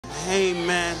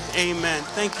Amen. Amen.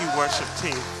 Thank you, worship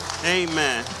team.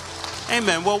 Amen.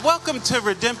 Amen. Well, welcome to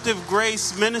Redemptive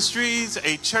Grace Ministries,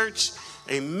 a church,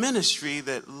 a ministry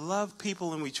that love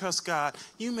people and we trust God.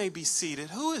 You may be seated.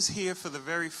 Who is here for the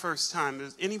very first time?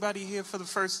 Is anybody here for the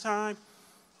first time?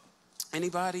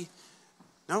 Anybody?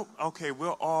 Nope. Okay,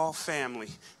 we're all family.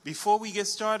 Before we get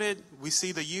started, we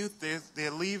see the youth.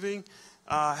 They're leaving.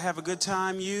 Have a good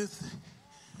time, youth.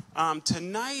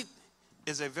 Tonight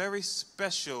is a very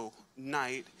special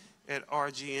night at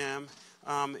RGM.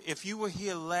 If you were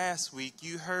here last week,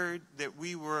 you heard that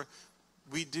we're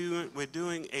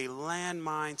doing a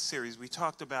Landmine series. We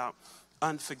talked about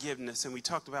unforgiveness, and we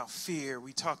talked about fear.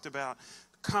 We talked about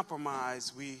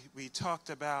compromise. We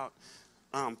talked about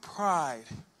pride.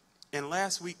 And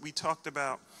last week we talked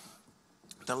about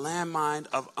the landmine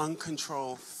of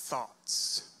uncontrolled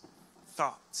thoughts.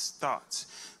 Thoughts.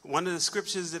 One of the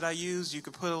scriptures that I use, you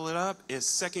can pull it up, is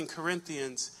 2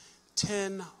 Corinthians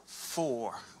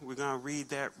 10:4. We're going to read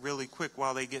that really quick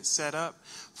while they get set up.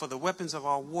 For the weapons of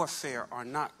our warfare are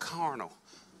not carnal,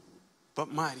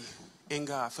 but mighty in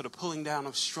God for the pulling down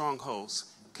of strongholds.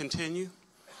 Continue.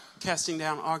 Casting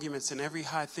down arguments and every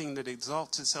high thing that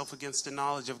exalts itself against the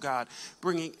knowledge of God,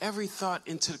 bringing every thought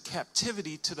into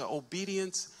captivity to the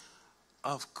obedience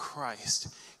of Christ.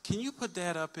 Can you put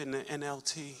that up in the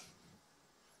NLT?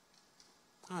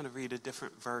 I'm going to read a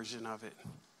different version of it.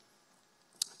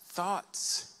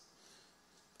 Thoughts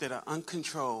that are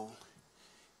uncontrolled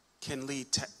can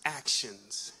lead to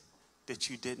actions that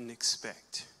you didn't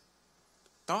expect.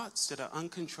 Thoughts that are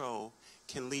uncontrolled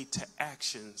can lead to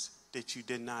actions that you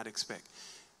did not expect.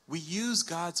 We use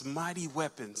God's mighty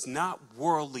weapons, not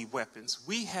worldly weapons.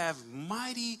 We have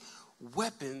mighty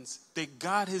weapons that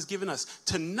God has given us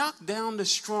to knock down the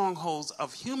strongholds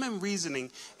of human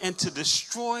reasoning and to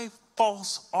destroy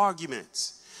false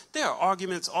arguments. There are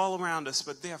arguments all around us,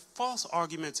 but they're false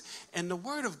arguments, and the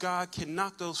Word of God can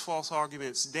knock those false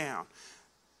arguments down.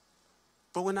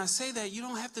 But when I say that, you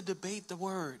don't have to debate the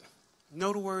Word.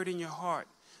 Know the Word in your heart.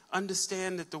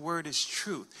 Understand that the Word is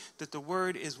truth, that the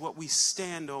Word is what we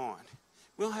stand on.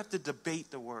 We don't have to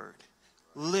debate the Word.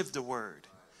 Live the Word.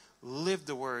 Live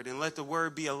the Word, and let the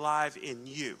Word be alive in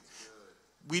you.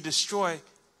 We destroy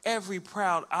every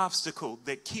proud obstacle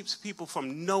that keeps people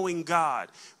from knowing God.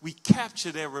 We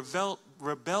capture their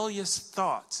rebellious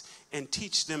thoughts and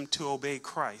teach them to obey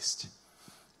Christ.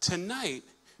 Tonight,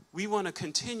 we want to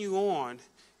continue on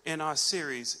in our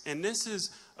series, and this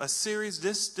is a series,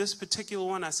 this particular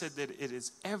one, I said that it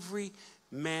is every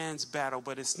man's battle,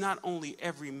 but it's not only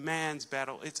every man's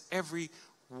battle, it's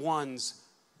everyone's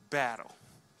battle.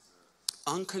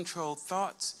 Uncontrolled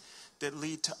thoughts that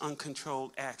lead to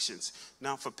uncontrolled actions.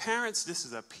 Now, for parents, this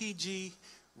is a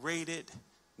PG-rated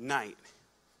night.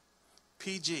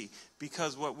 PG,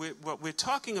 because what we're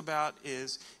talking about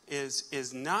is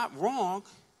not wrong.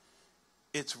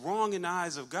 It's wrong in the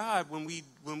eyes of God when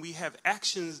we have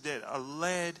actions that are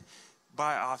led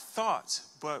by our thoughts.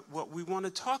 But what we want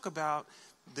to talk about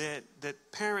that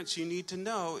parents, you need to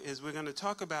know, is we're going to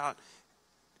talk about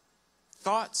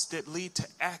thoughts that lead to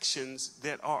actions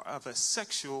that are of a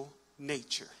sexual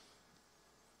nature.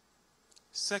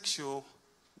 Sexual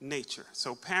nature.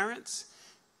 So parents,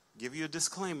 give you a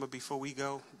disclaimer before we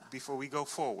go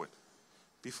forward.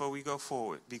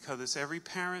 Because it's every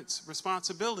parent's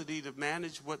responsibility to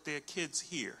manage what their kids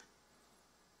hear.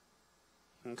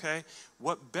 Okay?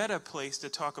 What better place to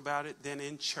talk about it than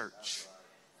in church?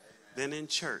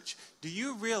 Do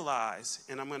you realize,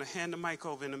 and I'm going to hand the mic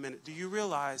over in a minute, do you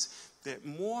realize that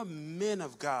more men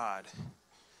of God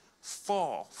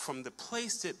fall from the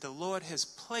place that the Lord has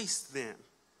placed them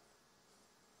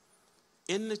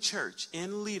in the church,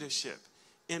 in leadership,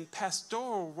 in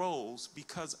pastoral roles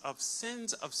because of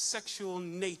sins of sexual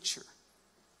nature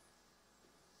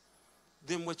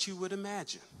than what you would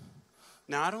imagine?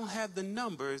 Now, I don't have the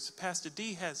numbers. Pastor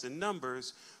D has the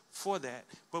numbers for that.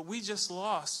 But we just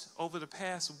lost, over the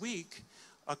past week,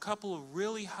 a couple of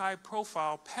really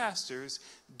high-profile pastors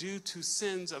due to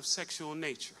sins of sexual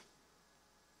nature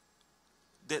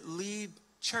that lead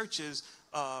churches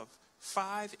of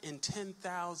 5,000 and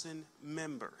 10,000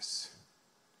 members.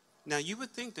 Now, you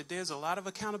would think that there's a lot of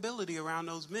accountability around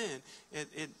those men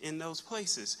in those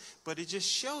places, but it just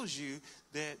shows you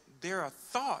that there are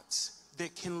thoughts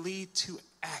that can lead to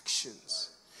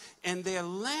actions. And they're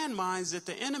landmines that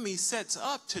the enemy sets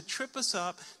up to trip us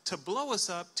up, to blow us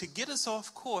up, to get us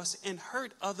off course and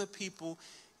hurt other people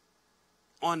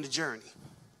on the journey.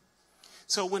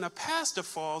 So when a pastor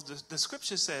falls, the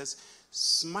scripture says,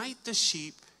 smite the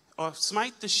sheep, or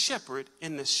smite the shepherd,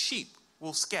 and the sheep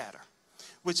will scatter.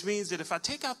 Which means that if I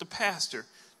take out the pastor,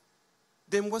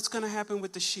 then what's going to happen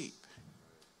with the sheep?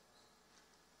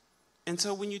 And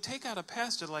so when you take out a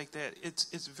pastor like that,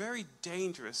 it's very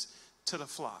dangerous to the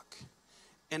flock.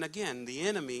 And again, the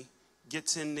enemy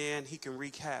gets in there and he can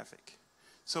wreak havoc.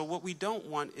 So what we don't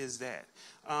want is that.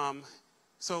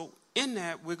 So in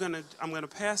that, I'm going to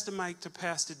pass the mic to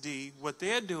Pastor D. What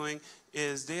they're doing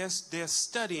is they're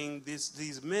studying,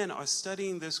 these men are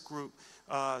studying this group,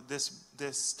 this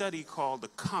study called The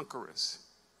Conquerors.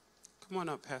 Come on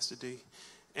up, Pastor D.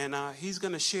 And he's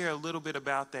going to share a little bit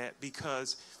about that,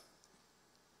 because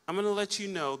I'm going to let you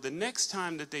know the next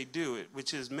time that they do it,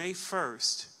 which is May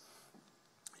 1st,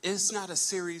 it's not a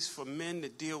series for men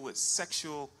that deal with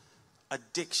sexual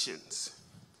addictions.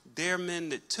 They're men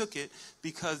that took it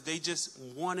because they just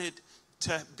wanted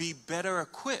to be better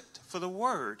equipped for the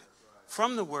word,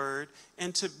 from the word,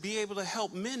 and to be able to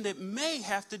help men that may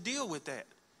have to deal with that,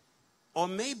 or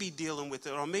may be dealing with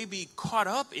it, or may be caught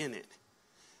up in it.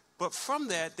 But from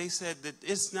that, they said that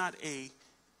it's not a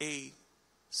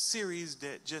series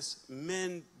that just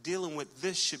men dealing with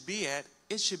this should be at.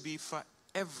 It should be for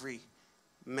every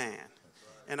man.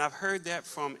 And I've heard that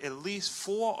from at least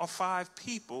 4 or 5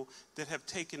 people that have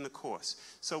taken the course.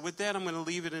 So with that, I'm going to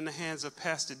leave it in the hands of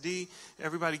Pastor D.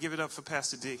 Everybody give it up for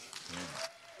Pastor D.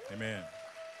 Amen. Amen.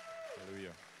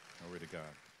 Hallelujah. Glory to God.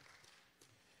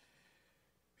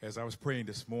 As I was praying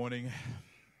this morning,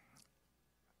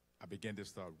 I began to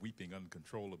start weeping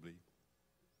uncontrollably.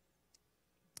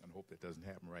 I hope that doesn't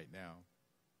happen right now.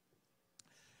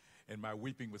 And my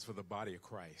weeping was for the body of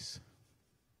Christ.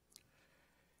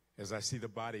 As I see the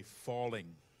body falling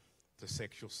to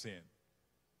sexual sin,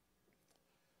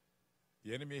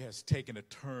 the enemy has taken a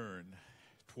turn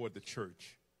toward the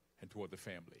church and toward the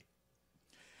family.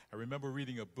 I remember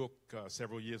reading a book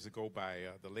several years ago by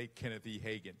the late Kenneth E.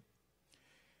 Hagin.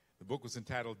 The book was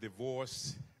entitled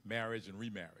Divorce, Marriage, and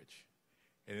Remarriage.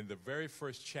 And in the very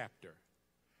first chapter,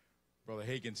 Brother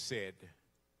Hagin said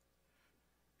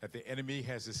that the enemy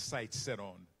has his sights set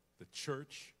on the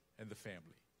church and the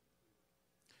family.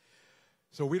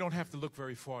 So we don't have to look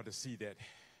very far to see that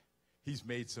he's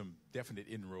made some definite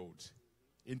inroads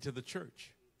into the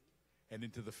church and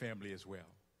into the family as well.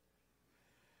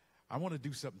 I want to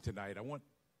do something tonight. I want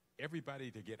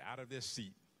everybody to get out of their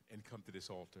seat and come to this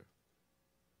altar.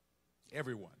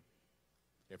 Everyone.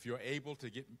 If you're able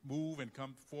to move and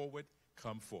come forward,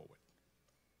 come forward.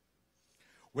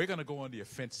 We're going to go on the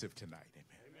offensive tonight. Amen.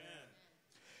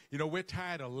 You know, we're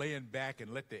tired of laying back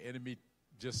and let the enemy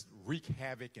just wreak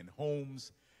havoc in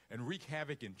homes and wreak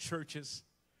havoc in churches,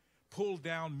 pull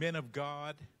down men of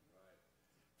God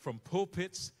from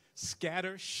pulpits,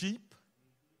 scatter sheep,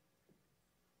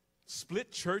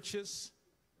 split churches.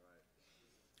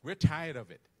 We're tired of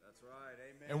it. That's right.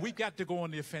 Amen. And we've got to go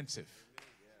on the offensive.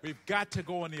 We've got to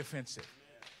go on the offensive.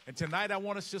 And tonight I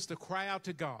want us just to cry out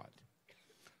to God.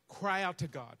 Cry out to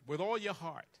God with all your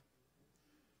heart,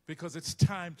 because it's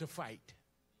time to fight.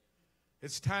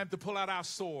 It's time to pull out our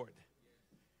sword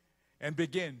and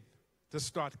begin to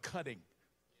start cutting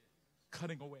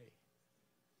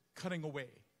away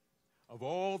of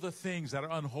all the things that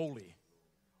are unholy,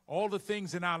 all the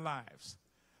things in our lives.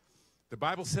 The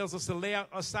Bible tells us to lay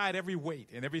aside every weight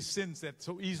and every sin that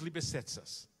so easily besets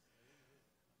us.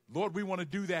 Lord, we want to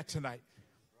do that tonight.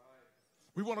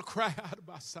 We want to cry out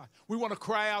about side. We want to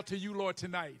cry out to you, Lord,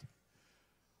 tonight.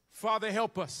 Father,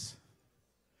 help us.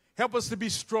 Help us to be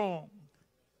strong.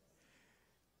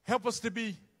 Help us to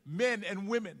be men and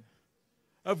women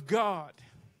of God.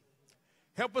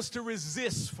 Help us to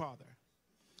resist, Father.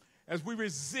 As we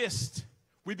resist,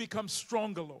 we become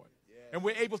stronger, Lord. And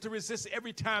we're able to resist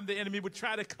every time the enemy would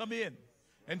try to come in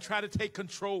and try to take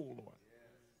control, Lord.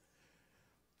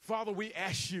 Father, we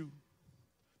ask you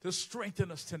to strengthen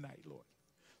us tonight, Lord.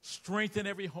 Strengthen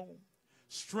every home.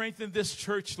 Strengthen this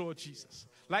church, Lord Jesus,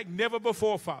 like never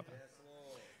before, Father.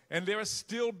 And there are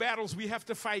still battles we have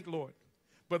to fight, Lord.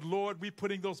 But, Lord, we're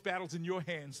putting those battles in your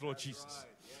hands, Lord Jesus.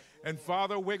 And,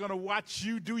 Father, we're going to watch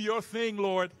you do your thing,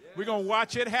 Lord. We're going to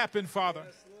watch it happen, Father.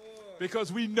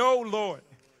 Because we know, Lord,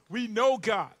 we know,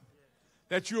 God,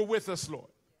 that you're with us, Lord.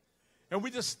 And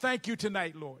we just thank you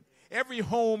tonight, Lord. Every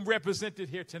home represented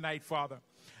here tonight, Father.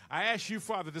 I ask you,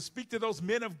 Father, to speak to those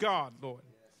men of God, Lord.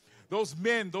 Those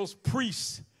men, those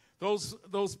priests,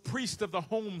 those priests of the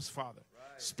homes, Father.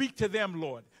 Speak to them,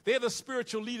 Lord. They're the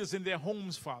spiritual leaders in their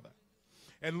homes, Father.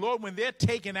 And, Lord, when they're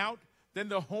taken out, then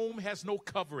the home has no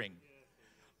covering.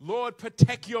 Lord,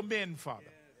 protect your men, Father.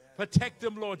 Protect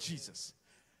them, Lord Jesus.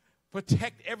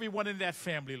 Protect everyone in that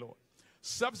family, Lord.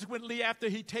 Subsequently, after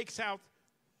he takes out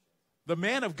the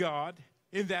man of God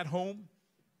in that home,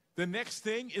 the next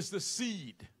thing is the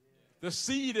seed. The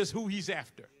seed is who he's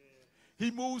after. He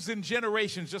moves in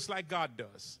generations just like God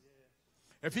does.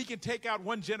 If he can take out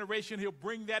one generation, he'll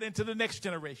bring that into the next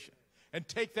generation and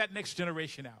take that next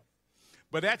generation out.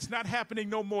 But that's not happening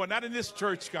no more. Not in this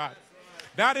church, God.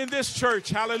 Not in this church.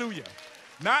 Hallelujah.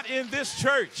 Not in this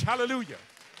church. Hallelujah.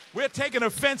 We're taking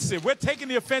offensive. We're taking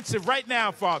the offensive right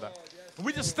now, Father. And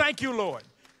we just thank you, Lord.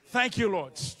 Thank you,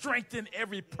 Lord. Strengthen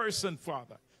every person,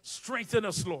 Father. Strengthen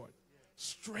us, Lord.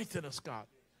 Strengthen us, God.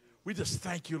 We just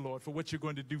thank you, Lord, for what you're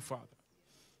going to do, Father.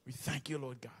 We thank you,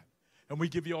 Lord God. And we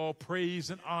give you all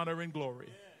praise and honor and glory.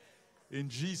 In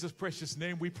Jesus' precious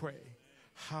name we pray.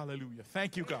 Hallelujah.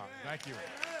 Thank you, God. Thank you.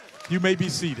 You may be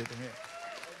seated. Amen.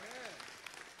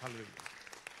 Hallelujah.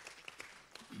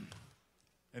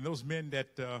 And those men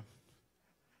that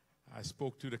I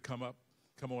spoke to come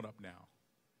on up now.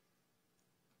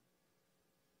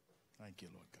 Thank you,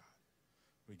 Lord God.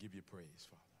 We give you praise,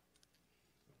 Father.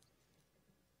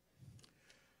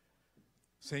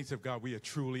 Saints of God, we are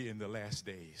truly in the last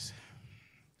days.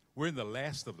 We're in the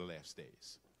last of the last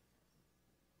days.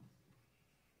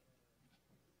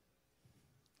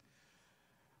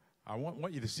 I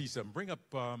want you to see something. Bring up,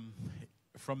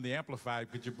 from the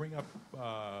Amplified, could you bring up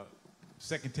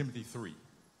 2 Timothy 3?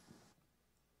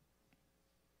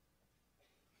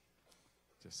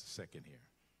 Just a second here.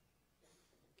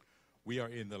 We are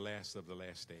in the last of the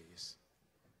last days.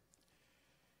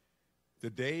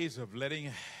 The days of letting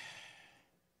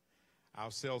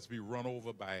ourselves be run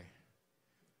over by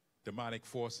demonic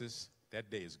forces, that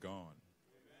day is gone.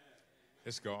 Amen.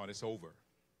 It's gone. It's over.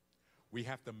 We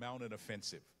have to mount an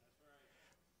offensive.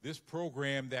 This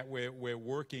program that we're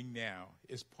working now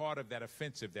is part of that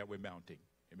offensive that we're mounting.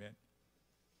 Amen.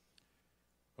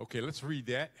 Okay, let's read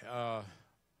that.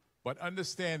 But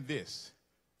understand this,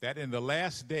 that in the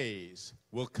last days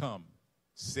will come,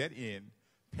 set in,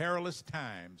 perilous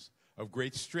times of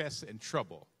great stress and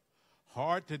trouble,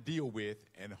 hard to deal with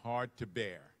and hard to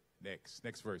bear.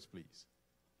 Next verse, please.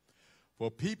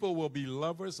 For people will be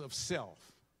lovers of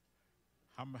self.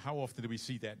 How often do we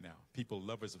see that now? People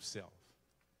lovers of self.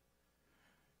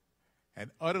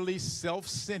 And utterly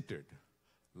self-centered,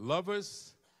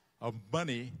 lovers of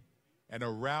money and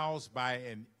aroused by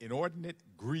an inordinate,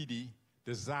 greedy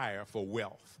desire for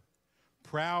wealth,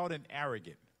 proud and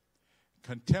arrogant,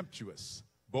 contemptuous,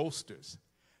 boasters.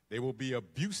 They will be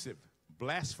abusive,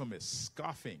 blasphemous,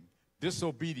 scoffing,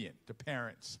 disobedient to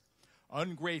parents,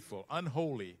 ungrateful,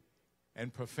 unholy,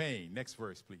 and profane. Next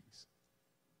verse, please.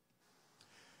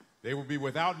 They will be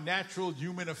without natural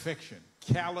human affection,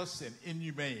 callous and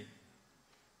inhumane,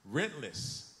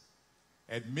 relentless,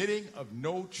 admitting of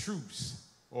no truce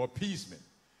or appeasement.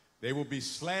 They will be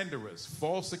slanderers,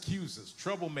 false accusers,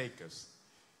 troublemakers,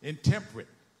 intemperate,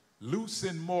 loose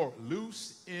in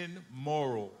morals.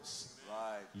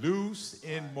 Right. Loose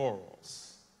in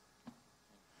morals.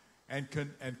 And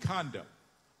conduct,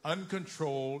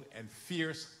 uncontrolled and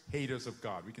fierce haters of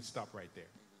God. We can stop right there.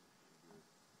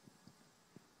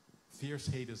 Fierce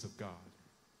haters of God.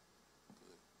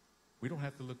 We don't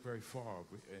have to look very far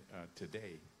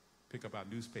today. Pick up our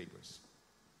newspapers.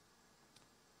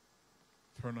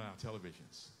 Turn on our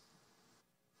televisions.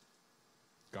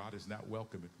 God is not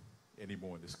welcome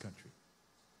anymore in this country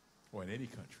or in any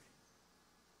country.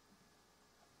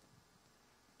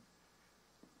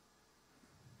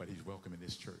 But he's welcome in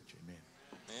this church. Amen.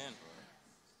 Amen.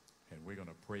 And we're going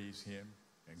to praise him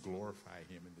and glorify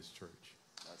him in this church.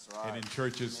 That's right. And in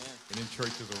churches,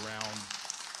 around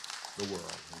the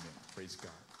world. Amen. Praise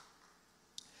God.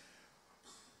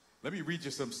 Let me read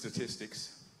you some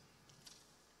statistics.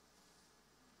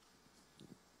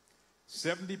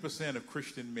 70% of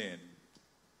Christian men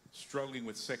struggling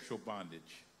with sexual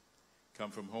bondage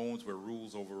come from homes where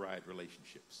rules override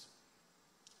relationships.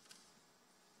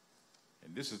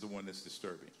 And this is the one that's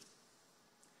disturbing.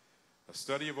 A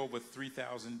study of over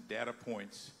 3,000 data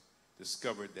points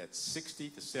discovered that 60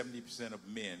 to 70% of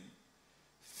men,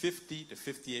 50 to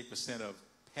 58% of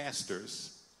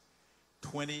pastors,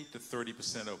 20 to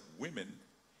 30% of women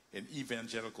in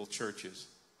evangelical churches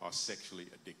are sexually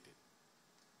addicted.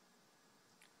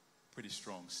 Pretty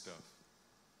strong stuff.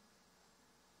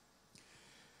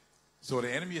 So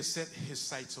the enemy has set his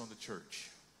sights on the church.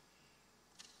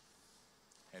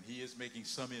 And he is making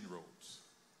some inroads.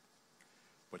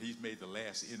 But he's made the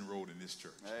last inroad in this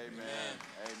church. Amen.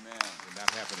 Amen. Will not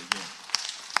happen again.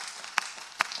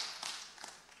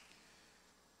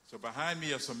 So behind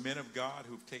me are some men of God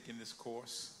who've taken this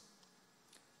course.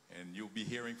 And you'll be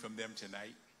hearing from them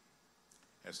tonight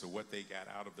as to what they got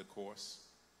out of the course.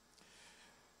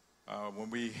 When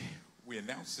we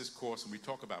announce this course and we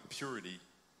talk about purity,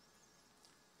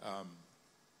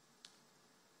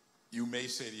 you may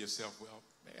say to yourself, well,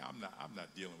 Man, I'm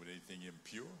not dealing with anything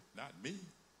impure. Not me.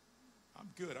 I'm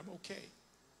good. I'm okay.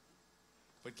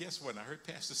 But guess what? I heard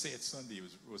Pastor say it Sunday.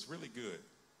 It was really good.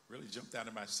 Really jumped out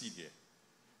of my seat here.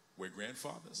 We're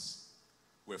grandfathers.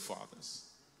 We're fathers.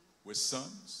 We're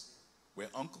sons. We're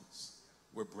uncles.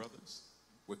 We're brothers.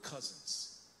 We're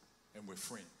cousins. And we're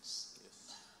friends.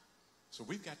 Yes. So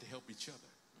we've got to help each other.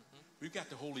 We've got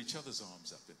to hold each other's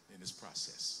arms up in this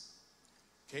process.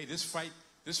 Okay, this fight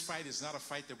is not a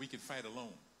fight that we can fight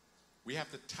alone. We have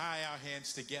to tie our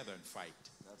hands together and fight.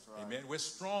 That's right. Amen. We're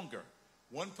stronger.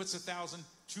 One puts 1,000,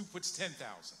 two puts 10,000.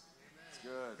 That's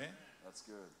good. Amen? That's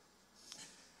good.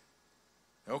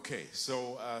 Okay,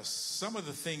 so some of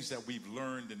the things that we've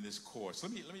learned in this course.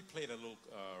 Let me play a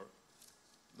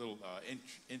little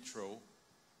intro.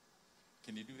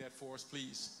 Can you do that for us,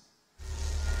 please?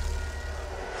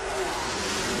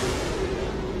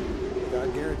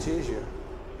 God guarantees you.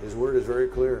 His word is very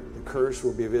clear. The curse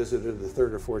will be visited the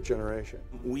third or fourth generation.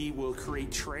 We will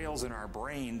create trails in our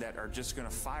brain that are just going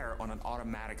to fire on an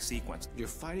automatic sequence. You're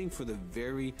fighting for the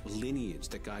very lineage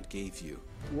that God gave you.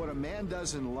 What a man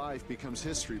does in life becomes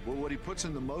history, but what he puts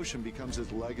into motion becomes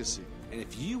his legacy. And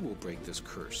if you will break this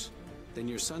curse, then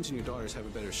your sons and your daughters have a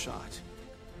better shot.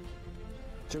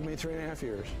 It took me 3.5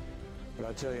 years, but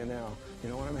I'll tell you now, you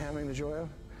know what I'm having the joy of?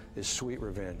 Is sweet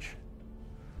revenge.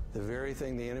 The very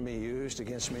thing the enemy used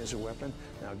against me as a weapon,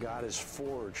 now God is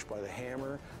forged by the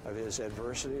hammer of his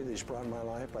adversity that he's brought in my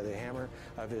life, by the hammer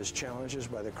of his challenges,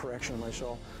 by the correction of my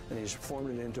soul, and he's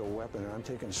formed it into a weapon, and I'm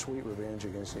taking sweet revenge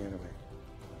against the enemy.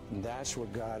 And that's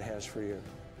what God has for you.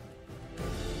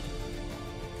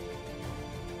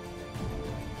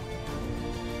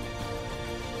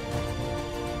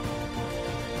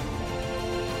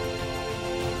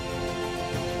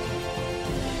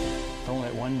 Don't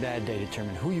let one bad day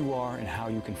determine who you are and how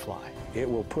you can fly. It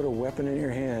will put a weapon in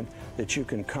your hand that you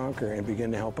can conquer and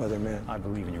begin to help other men. I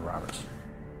believe in you, Roberts.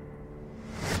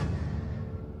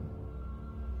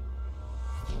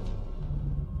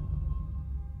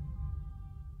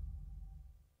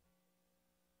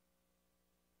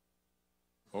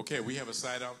 Okay, we have a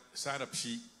sign-up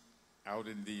sheet out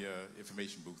in the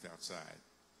information booth outside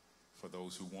for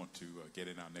those who want to get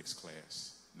in our next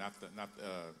class.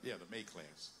 The May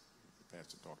class the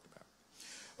pastor talked about.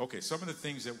 Okay, some of the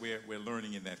things that we're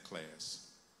learning in that class.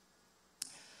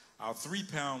 Our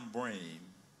 3-pound brain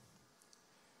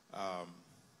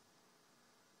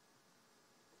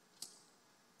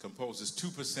composes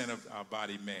 2% of our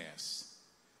body mass,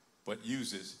 but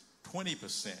uses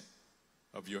 20%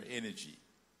 of your energy.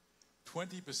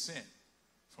 20%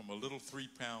 from a little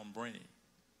 3-pound brain.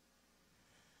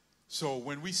 So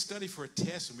when we study for a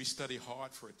test, and we study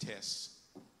hard for a test,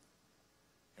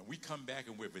 and we come back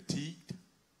and we're fatigued,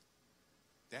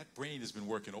 that brain has been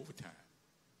working overtime.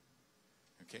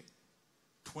 Okay?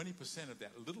 20% of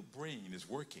that little brain is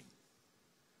working.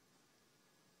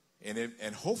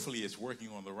 And hopefully it's working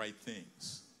on the right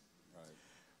things. Right.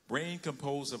 Brain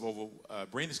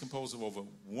is composed of over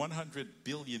 100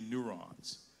 billion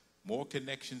neurons. More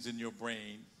connections in your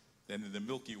brain than in the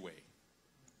Milky Way.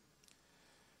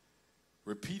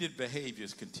 Repeated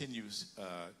behaviors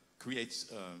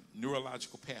creates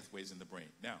neurological pathways in the brain.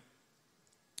 Now,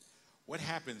 what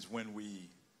happens when we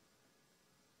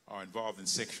are involved in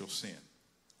sexual sin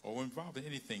or involved in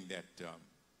anything that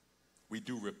we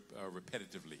do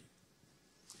repetitively?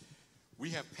 We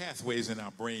have pathways in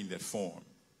our brain that form.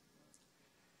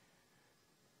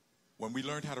 When we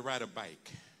learned how to ride a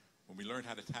bike, when we learned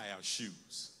how to tie our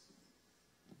shoes,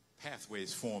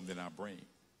 pathways formed in our brain.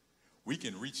 We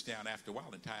can reach down after a while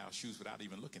and tie our shoes without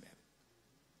even looking at it.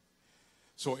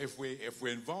 So if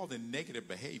we're involved in negative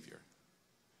behavior,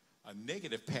 a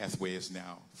negative pathway is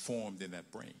now formed in that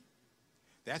brain.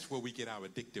 That's where we get our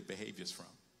addictive behaviors from.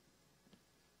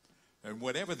 And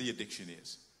whatever the addiction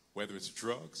is, whether it's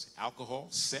drugs, alcohol,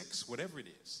 sex, whatever it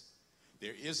is,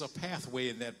 there is a pathway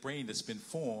in that brain that's been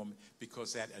formed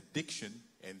because that addiction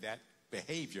and that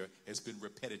behavior has been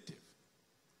repetitive.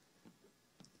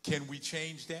 Can we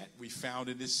change that? We found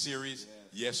in this series,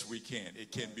 yes, we can.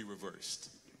 It can be reversed.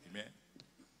 Amen.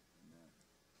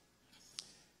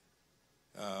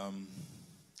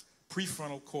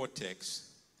 Prefrontal cortex,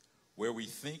 where we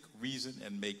think, reason,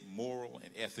 and make moral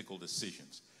and ethical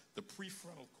decisions. The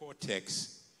prefrontal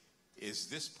cortex is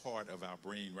this part of our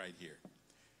brain right here.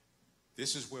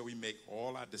 This is where we make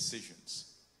all our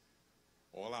decisions,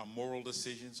 all our moral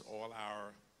decisions, all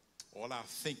our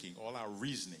thinking, all our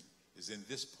reasoning is in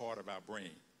this part of our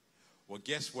brain. Well,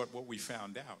 guess what? What we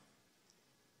found out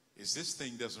is this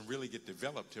thing doesn't really get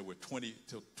developed till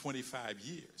 25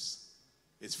 years.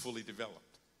 It's fully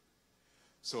developed.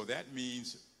 So that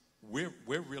means we're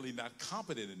really not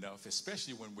competent enough,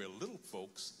 especially when we're little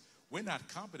folks. We're not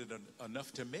competent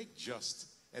enough to make just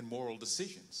and moral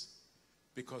decisions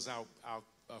because our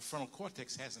frontal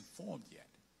cortex hasn't formed yet.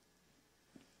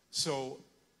 So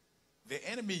the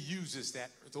enemy uses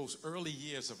those early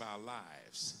years of our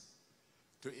lives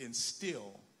to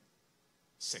instill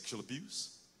sexual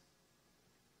abuse,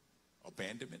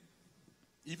 abandonment,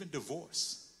 even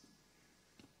divorce.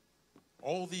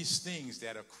 All these things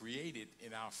that are created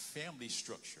in our family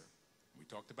structure. We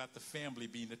talked about the family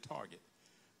being the target.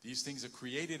 These things are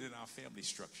created in our family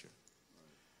structure.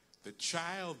 The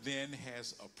child then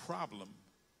has a problem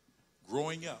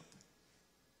growing up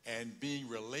and being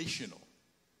relational.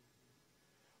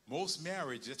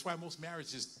 That's why most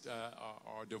marriages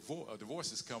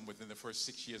divorces come within the first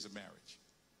 6 years of marriage.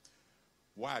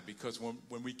 Why? Because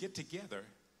when we get together,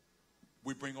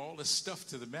 we bring all this stuff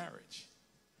to the marriage.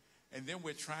 And then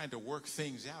we're trying to work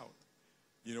things out.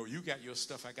 You know, you got your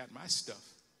stuff, I got my stuff.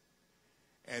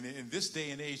 And in this day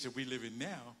and age that we live in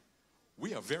now,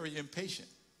 we are very impatient.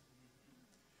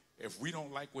 If we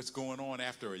don't like what's going on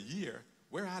after a year,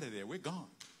 we're out of there. We're gone.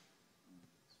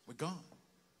 We're gone.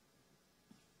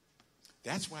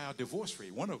 That's why our divorce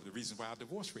rate, one of the reasons why our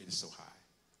divorce rate is so high.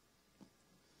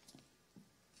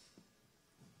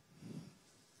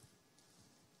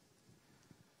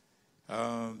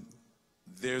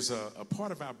 There's a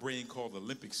part of our brain called the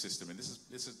limbic system, and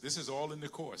this is all in the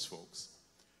course, folks.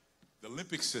 The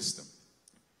limbic system.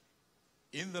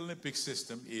 In the limbic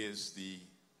system is the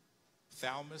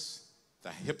thalamus,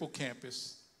 the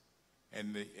hippocampus,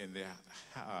 and the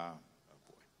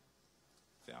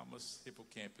thalamus,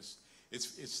 hippocampus.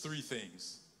 It's three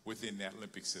things within that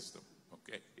limbic system.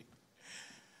 Okay.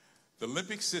 The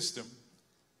limbic system,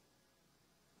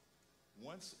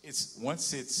 once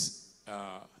it's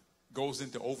goes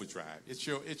into overdrive.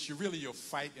 It's really your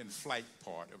fight and flight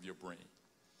part of your brain.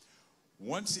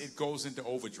 Once it goes into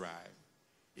overdrive,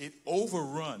 it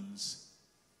overruns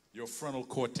your frontal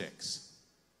cortex,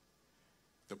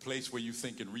 the place where you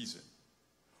think and reason.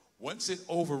 Once it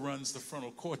overruns the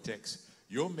frontal cortex,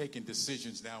 you're making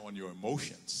decisions now on your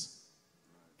emotions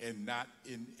and not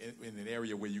in an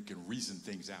area where you can reason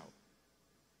things out.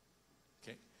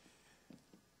 Okay?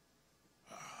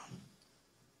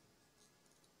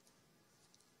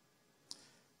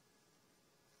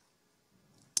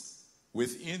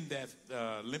 Within that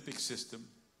limbic system,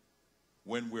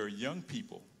 when we're young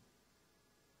people,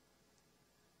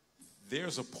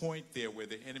 there's a point there where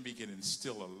the enemy can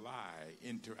instill a lie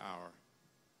into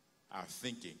our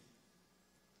thinking.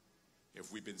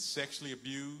 If we've been sexually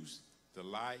abused, the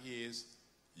lie is,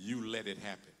 you let it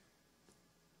happen.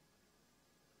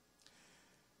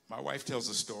 My wife tells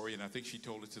a story, and I think she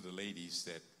told it to the ladies,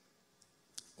 that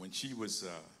when she was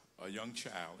a young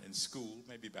child in school,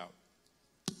 maybe about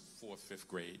 4th, 5th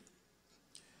grade,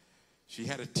 she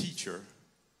had a teacher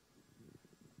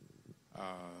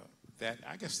that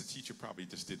I guess the teacher probably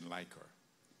just didn't like her.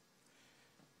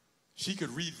 She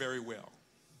could read very well,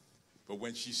 but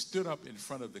when she stood up in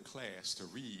front of the class to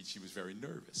read, she was very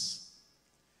nervous.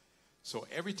 So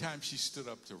every time she stood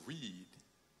up to read,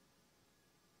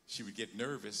 she would get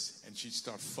nervous and she'd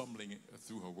start fumbling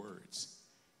through her words.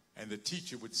 And the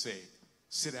teacher would say,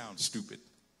 "Sit down, stupid."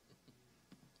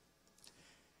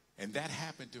 And that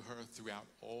happened to her throughout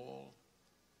all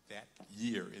that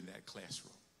year in that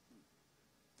classroom.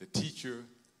 The teacher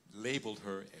labeled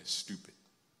her as stupid.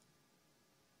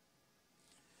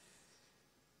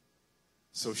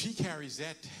 So she carries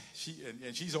that,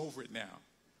 and she's over it now,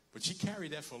 but she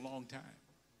carried that for a long time.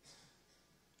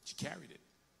 She carried it.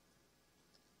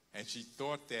 And she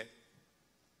thought that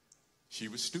she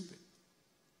was stupid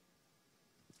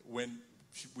when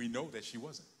we know that she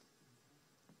wasn't.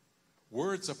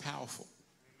 Words are powerful.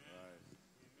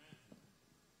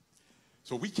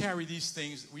 So we carry these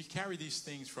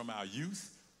things from our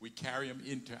youth, we carry them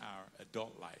into our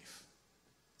adult life.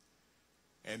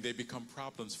 And they become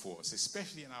problems for us,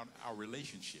 especially in our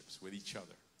relationships with each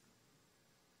other.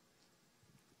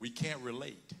 We can't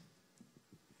relate.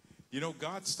 You know,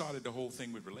 God started the whole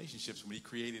thing with relationships when he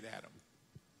created Adam.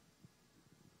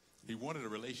 He wanted a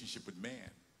relationship with man.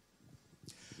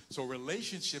 So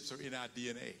relationships are in our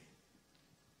DNA.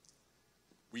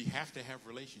 We have to have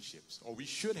relationships, or we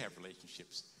should have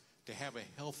relationships to have a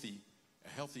healthy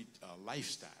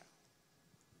lifestyle.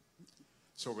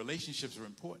 So relationships are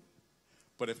important.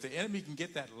 But if the enemy can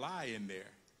get that lie in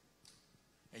there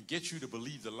and get you to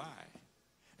believe the lie,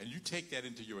 and you take that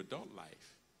into your adult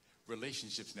life,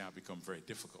 relationships now become very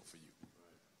difficult for you.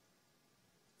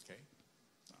 Okay?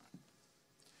 All right.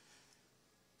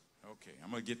 Okay,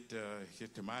 I'm going to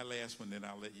get to my last one, then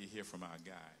I'll let you hear from our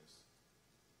guys.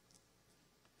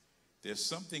 There's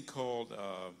something called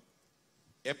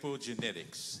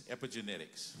epigenetics.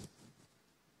 Epigenetics.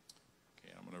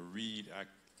 Okay, I'm going to read. I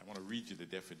want to read you the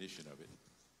definition of it.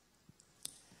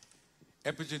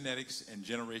 Epigenetics and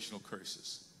generational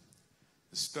curses.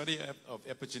 The study of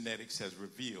epigenetics has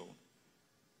revealed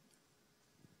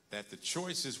that the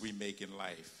choices we make in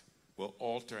life will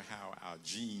alter how our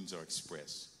genes are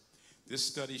expressed. This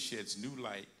study sheds new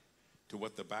light to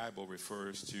what the Bible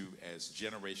refers to as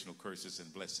generational curses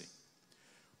and blessing.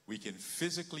 We can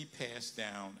physically pass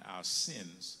down our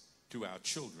sins to our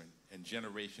children and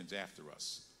generations after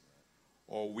us,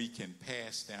 or we can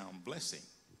pass down blessing.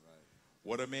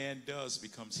 What a man does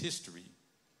becomes history.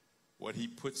 What he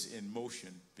puts in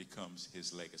motion becomes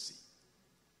his legacy.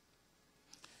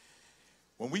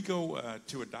 When we go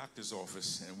to a doctor's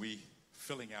office and we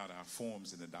filling out our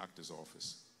forms in the doctor's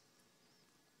office,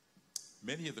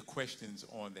 many of the questions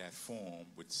on that form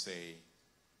would say,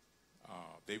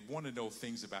 they want to know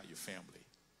things about your family.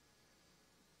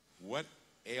 What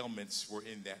ailments were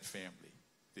in that family?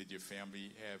 Did your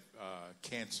family have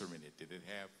cancer in it? Did it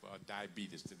have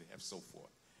diabetes? Did it have so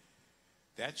forth?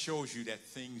 That shows you that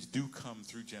things do come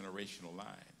through generational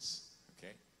lines,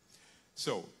 okay?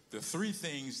 So the three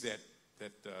things that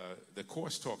the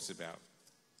course talks about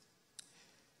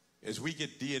is we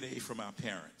get DNA from our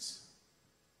parents.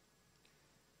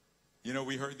 You know,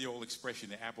 we heard the old expression,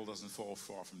 the apple doesn't fall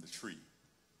far from the tree.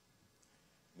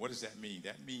 What does that mean?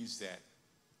 That means that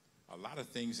a lot of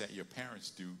things that your parents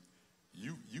do,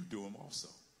 you do them also.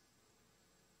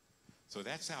 So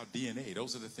that's our DNA.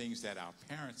 Those are the things that our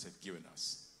parents have given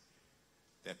us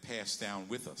that pass down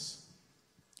with us.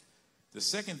 The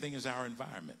second thing is our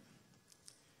environment.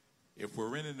 If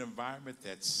we're in an environment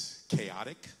that's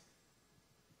chaotic,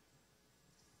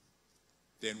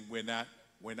 then we're not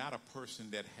a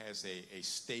person that has a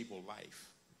stable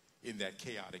life in that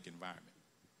chaotic environment.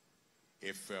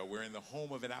 If we're in the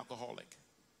home of an alcoholic,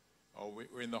 or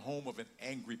we're in the home of an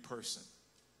angry person,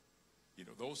 you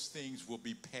know, those things will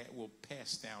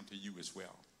pass down to you as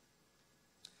well.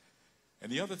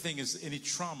 And the other thing is any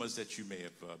traumas that you may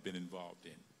have been involved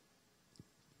in.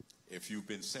 If you've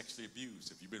been sexually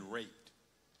abused, if you've been raped,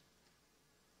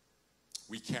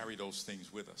 we carry those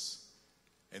things with us.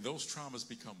 And those traumas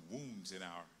become wounds in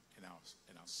our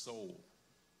soul,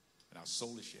 in our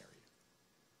soulish area.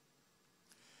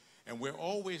 And we're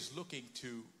always looking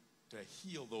to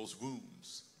heal those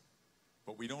wounds,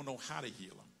 but we don't know how to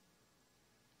heal them.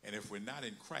 And if we're not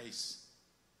in Christ,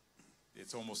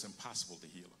 it's almost impossible to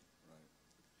heal them.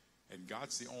 Right. And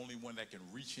God's the only one that can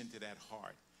reach into that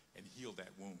heart and heal that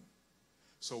wound.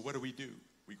 So what do?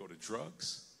 We go to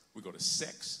drugs, we go to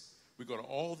sex, we go to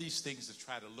all these things to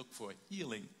try to look for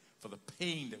healing for the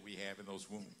pain that we have in those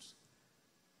wounds.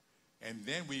 And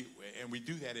then we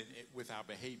do that with our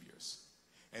behaviors.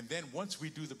 And then once we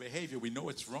do the behavior, we know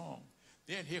it's wrong.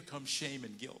 Then here comes shame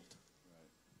and guilt. Right.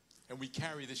 And we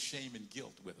carry this shame and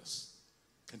guilt with us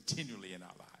continually in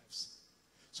our lives.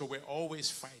 So we're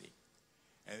always fighting.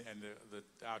 And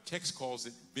our text calls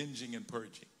it binging and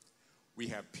purging. We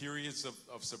have periods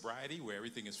of sobriety where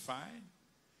everything is fine.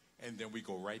 And then we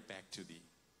go right back to the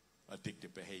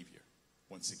addictive behavior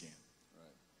once again.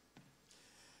 Right.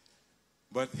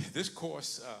 But this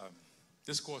course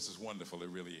is wonderful. It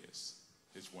really is.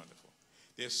 It's wonderful.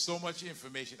 There's so much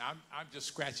information. I'm just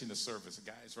scratching the surface,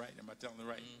 guys, right? Am I telling the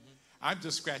right? Mm-hmm. I'm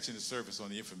just scratching the surface on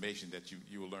the information that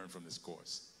you will learn from this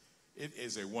course. It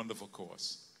is a wonderful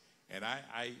course. And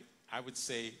I would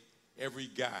say every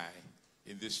guy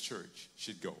in this church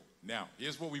should go. Now,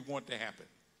 here's what we want to happen.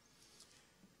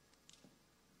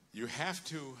 You have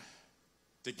to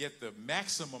get the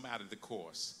maximum out of the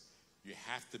course, you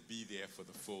have to be there for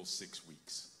the full 6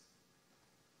 weeks.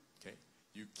 Okay?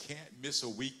 You can't miss a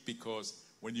week, because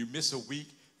when you miss a week,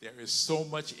 there is so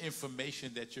much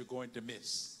information that you're going to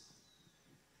miss.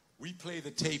 We play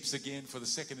the tapes again for the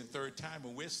second and third time,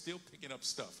 and we're still picking up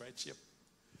stuff, right, Chip?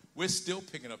 We're still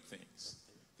picking up things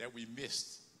that we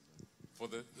missed for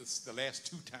the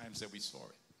last 2 times that we saw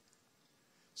it.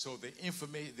 So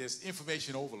there's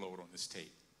information overload on this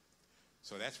tape.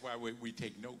 So that's why we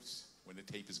take notes when the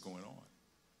tape is going on.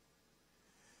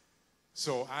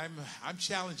 So I'm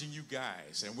challenging you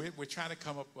guys, and we're trying to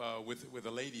come up with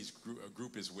a ladies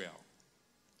group as well.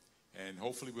 And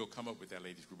hopefully we'll come up with that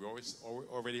ladies group. We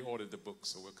already ordered the book,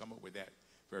 so we'll come up with that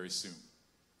very soon.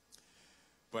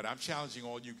 But I'm challenging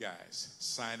all you guys,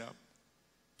 sign up,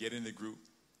 get in the group.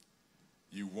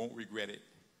 You won't regret it.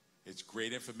 It's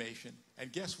great information.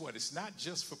 And guess what? It's not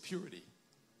just for purity.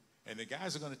 And the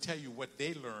guys are going to tell you what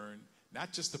they learned,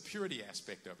 not just the purity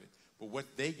aspect of it, but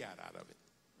what they got out of it.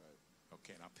 Right.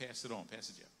 Okay, and I'll pass it on. Pass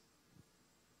it, Jeff.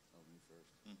 Oh, me first.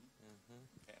 Mm-hmm.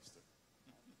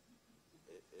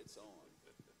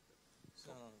 It's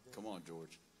on. Come on,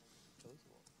 George.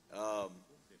 Oh,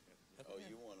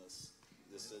 you want us?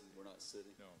 This isn't, we're not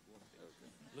sitting? No.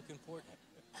 Okay. Look important.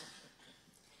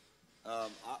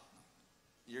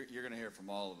 You're going to hear from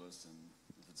all of us, and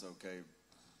if it's okay,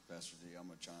 Pastor D, I'm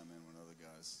going to chime in when other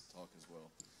guys talk as well.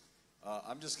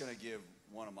 I'm just going to give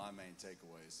one of my main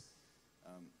takeaways.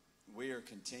 We are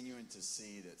continuing to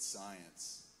see that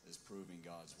science is proving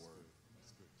God's word,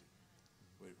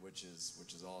 which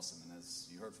is awesome. And as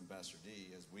you heard from Pastor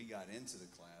D, as we got into the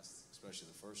class, especially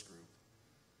the first group,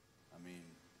 I mean,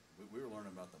 we were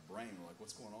learning about the brain. We're like,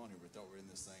 what's going on here? We thought we were in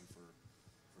this thing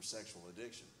for sexual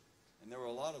addiction. And there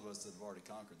were a lot of us that have already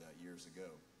conquered that years ago.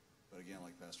 But again,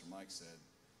 like Pastor Mike said,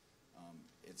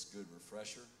 it's good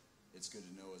refresher. It's good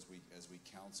to know as we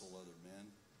counsel other men.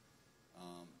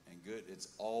 And good, it's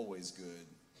always good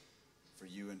for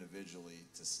you individually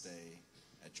to stay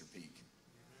at your peak.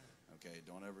 Okay,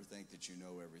 don't ever think that you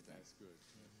know everything. That's good.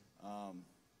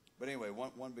 But anyway,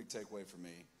 one big takeaway for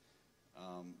me,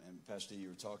 and Pastor D, you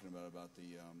were talking about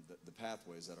the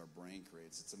pathways that our brain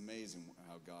creates. It's amazing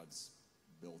how God's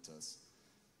built us.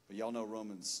 But y'all know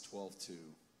Romans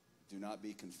 12:2. Do not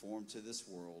be conformed to this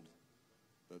world,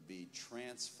 but be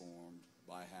transformed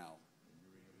by how?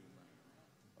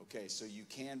 Okay, so you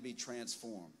can be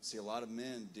transformed. See, a lot of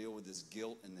men deal with this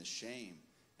guilt and this shame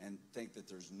and think that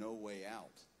there's no way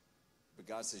out. But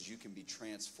God says you can be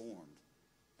transformed.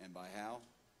 And by how?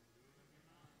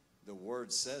 The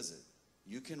Word says it.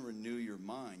 You can renew your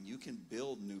mind. You can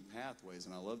build new pathways.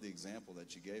 And I love the example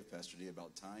that you gave, Pastor D,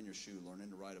 about tying your shoe, learning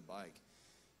to ride a bike.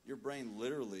 Your brain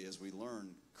literally, as we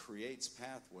learn, creates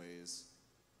pathways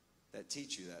that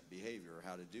teach you that behavior or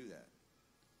how to do that.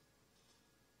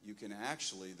 You can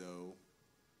actually, though,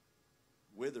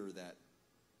 wither that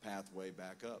pathway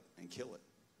back up and kill it.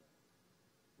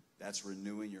 That's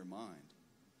renewing your mind.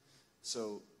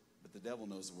 So, but the devil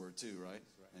knows the word too, right?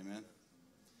 Amen?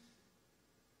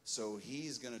 So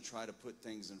he's going to try to put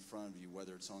things in front of you,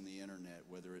 whether it's on the internet,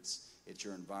 whether it's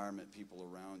your environment, people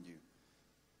around you.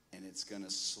 And it's going to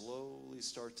slowly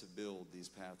start to build these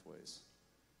pathways.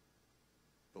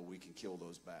 But we can kill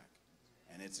those back.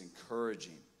 And it's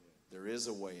encouraging. There is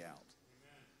a way out.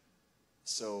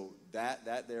 So that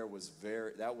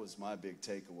was my big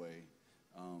takeaway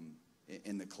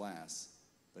in the class.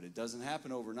 But it doesn't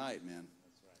happen overnight, man.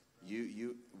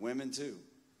 You women too.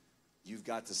 You've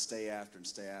got to stay after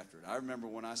it. I remember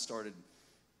when I started,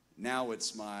 now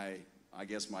it's my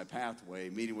pathway,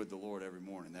 meeting with the Lord every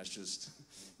morning. That's just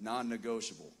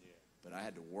non-negotiable. But I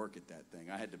had to work at that thing.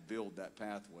 I had to build that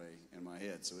pathway in my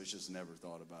head, so it's just never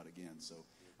thought about again. So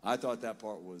I thought that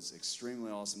part was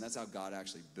extremely awesome. That's how God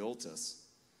actually built us.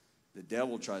 The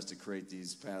devil tries to create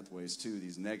these pathways too,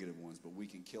 these negative ones, but we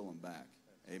can kill them back.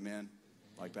 Amen?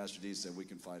 Like Pastor D said, we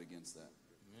can fight against that.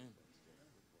 Amen.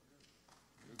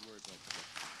 Good word.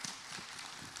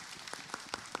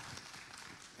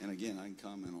 And again, I can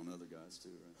comment on other guys too,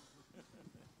 right?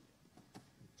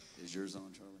 Is yours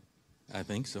on, Charlie? I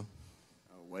think so.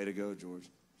 Oh, way to go, George.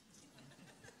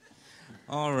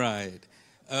 All right.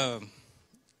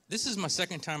 This is my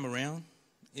second time around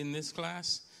in this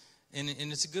class, and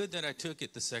it's good that I took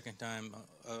it the second time.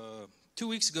 2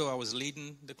 weeks ago, I was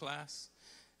leading the class,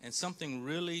 and something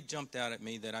really jumped out at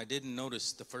me that I didn't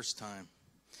notice the first time.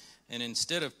 And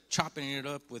instead of chopping it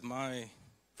up with my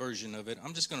version of it,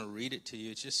 I'm just going to read it to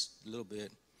you. It's just a little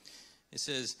bit. It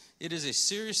says, "It is a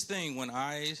serious thing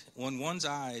when one's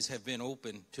eyes have been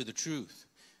opened to the truth,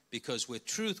 because with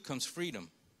truth comes freedom.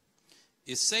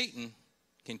 If Satan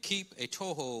can keep a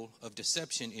toehold of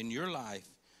deception in your life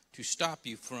to stop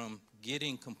you from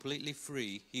getting completely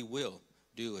free, he will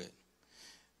do it.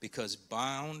 Because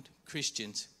bound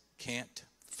Christians can't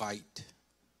fight.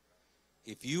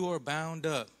 If you are bound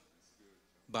up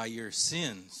by your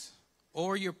sins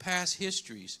or your past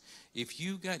histories, if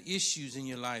you got issues in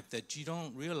your life that you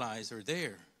don't realize are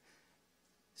there,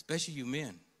 especially you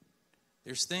men,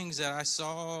 there's things that I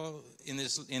saw in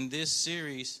this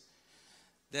series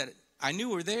that I knew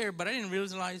were there, but I didn't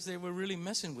realize they were really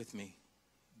messing with me.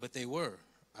 But they were.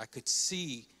 I could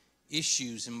see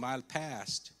issues in my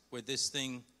past where this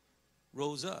thing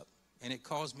rose up, and it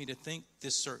caused me to think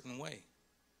this certain way.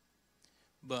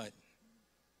 But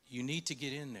you need to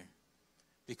get in there,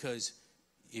 because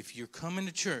if you're coming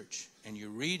to church and you're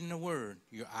reading the word,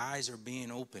 your eyes are being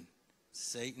open.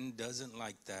 Satan doesn't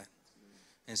like that.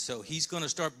 And so he's going to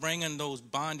start bringing those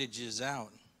bondages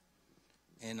out.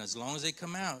 And as long as they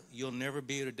come out, you'll never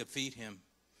be able to defeat him,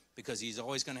 because he's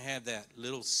always going to have that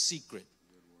little secret,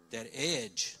 that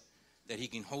edge that he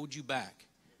can hold you back.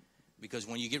 Because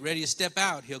when you get ready to step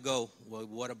out, he'll go, well,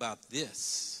 what about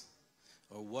this?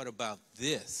 Or what about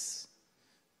this?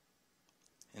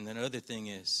 And then the other thing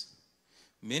is,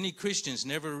 many Christians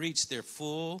never reach their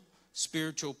full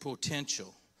spiritual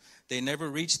potential. They never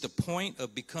reach the point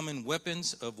of becoming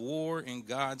weapons of war in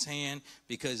God's hand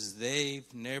because they've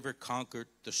never conquered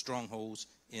the strongholds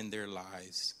in their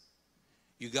lives.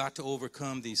 You got to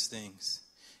overcome these things.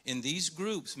 In these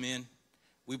groups, men,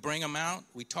 we bring them out,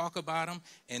 we talk about them,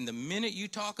 and the minute you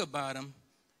talk about them,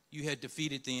 you had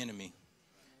defeated the enemy.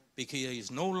 Because he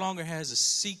no longer has a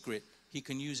secret he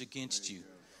can use against you.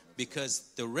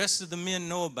 Because the rest of the men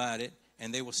know about it,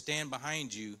 and they will stand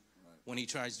behind you when he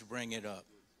tries to bring it up.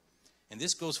 And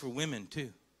this goes for women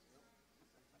too.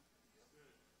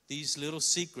 These little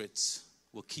secrets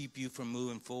will keep you from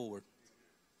moving forward.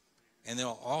 And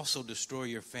they'll also destroy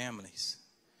your families.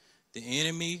 The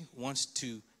enemy wants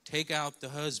to take out the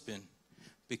husband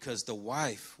because the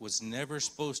wife was never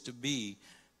supposed to be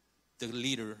the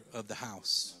leader of the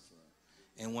house.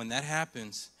 And when that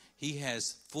happens, he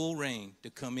has full reign to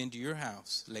come into your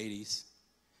house, ladies,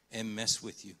 and mess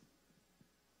with you.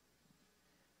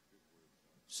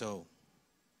 So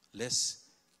let's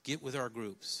get with our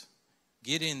groups.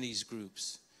 Get in these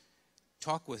groups.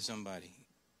 Talk with somebody.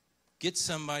 Get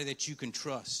somebody that you can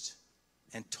trust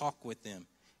and talk with them.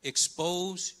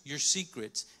 Expose your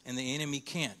secrets, and the enemy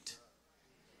can't.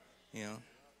 You know,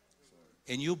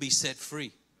 and you'll be set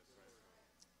free.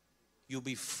 You'll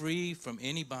be free from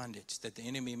any bondage that the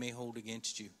enemy may hold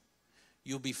against you.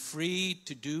 You'll be free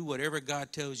to do whatever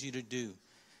God tells you to do.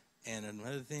 And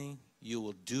another thing, you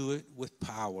will do it with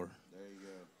power. There you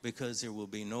go. Because there will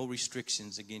be no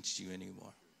restrictions against you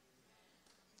anymore.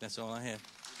 That's all I have.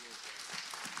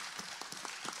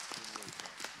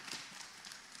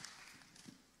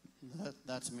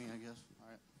 That's me, I guess. All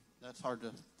right. That's hard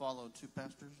to follow two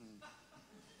pastors. And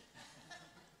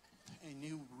a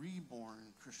new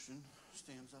reborn Christian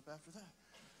stands up after that.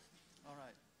 All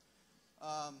right.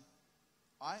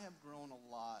 I have grown a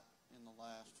lot in the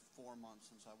last 4 months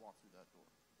since I walked through that door.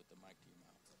 Put the mic to your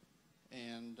mouth.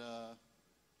 And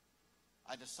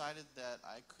I decided that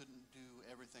I couldn't do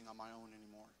everything on my own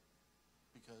anymore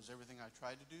because everything I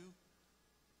tried to do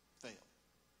failed.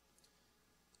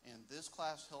 And this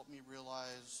class helped me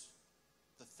realize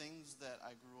the things that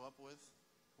I grew up with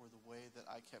were the way that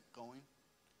I kept going.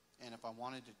 And if I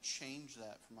wanted to change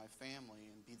that for my family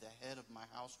and be the head of my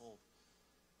household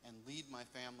and lead my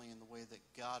family in the way that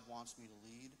God wants me to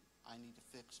lead, I need to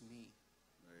fix me.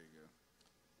 There you go.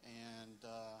 And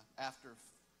after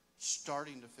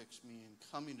starting to fix me and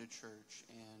coming to church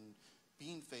and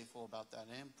being faithful about that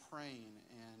and praying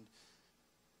and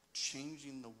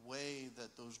changing the way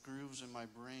that those grooves in my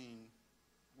brain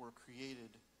were created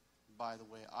by the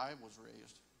way I was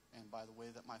raised and by the way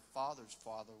that my father's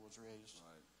father was raised,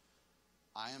 right.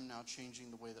 I am now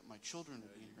changing the way that my children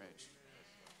are being raised.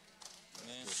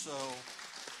 Amen. So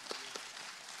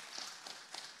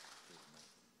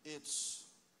it's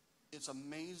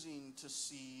amazing to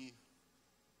see,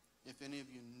 if any of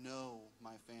you know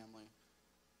my family,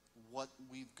 what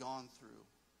we've gone through.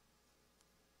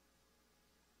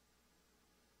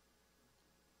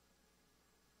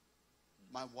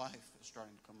 My wife is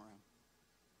starting to come around.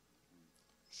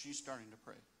 She's starting to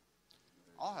pray.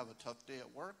 I'll have a tough day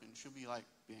at work, and she'll be like,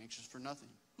 be anxious for nothing.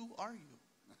 Who are you?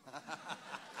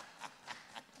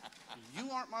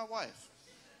 You aren't my wife.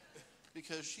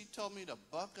 Because she told me to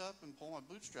buck up and pull my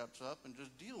bootstraps up and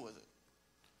just deal with it.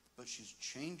 But she's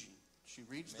changing. She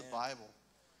reads the Bible.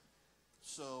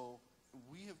 So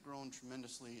we have grown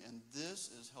tremendously, and this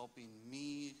is helping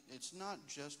me. It's not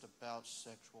just about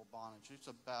sexual bondage. It's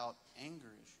about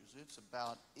anger issues. It's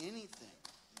about anything.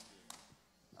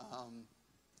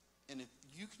 And if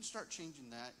you can start changing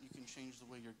that, you can change the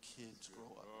way your kids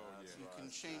grow up. You can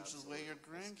change the way your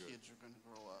grandkids are going to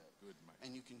grow up.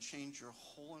 And you can change your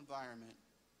whole environment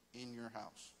in your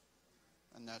house.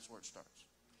 And that's where it starts.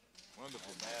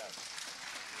 Wonderful.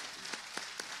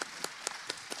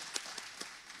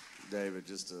 David,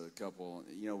 just a couple.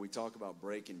 You know, we talk about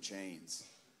breaking chains.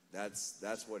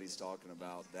 That's what he's talking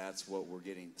about. That's what we're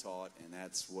getting taught, and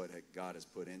that's what God has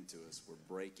put into us. We're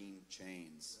breaking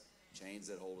chains.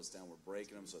 Chains that hold us down. We're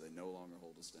breaking them so they no longer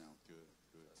hold us down. Good.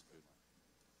 That's good.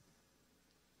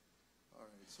 All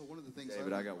right. So one of the things,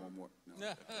 David, I got one more.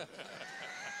 No.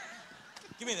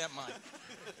 Give me that mic.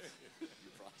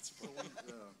 So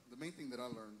the main thing that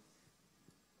I learned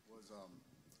was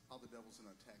how the devil's going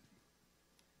to attack you.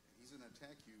 And he's going to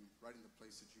attack you right in the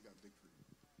place that you got victory.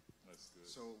 That's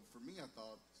good. So for me, I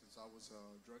thought, since I was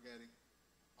a drug addict,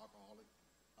 alcoholic,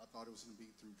 I thought it was going to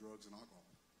be through drugs and alcohol.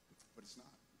 But it's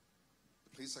not.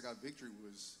 The place I got victory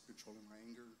was controlling my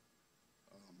anger,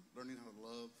 learning how to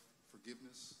love,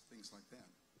 forgiveness, things like that.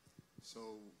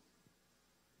 So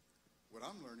what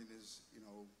I'm learning is,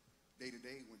 day to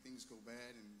day when things go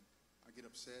bad and I get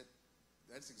upset,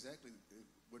 that's exactly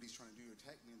what he's trying to do,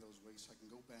 attack me in those ways so I can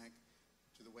go back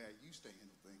to the way I used to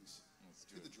handle things,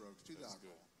 to the drugs, to the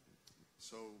alcohol.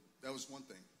 So that was one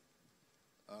thing.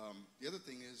 The other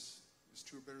thing is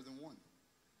two are better than one.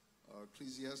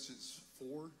 Ecclesiastes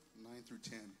 4, 9 through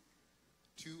 10.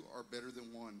 Two are better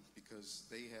than one because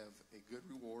they have a good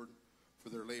reward for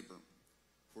their labor.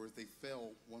 For if they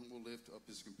fell, one will lift up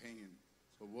his companion.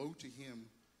 But woe to him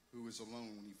who is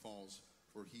alone when he falls,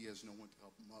 for he has no one to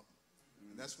help him up.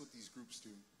 And that's what these groups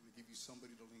do. They give you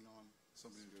somebody to lean on,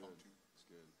 somebody to talk to. That's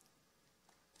good.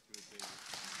 Good, David.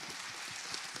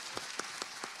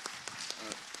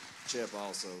 Chip, I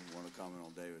also want to comment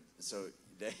on David. So,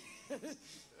 Dave,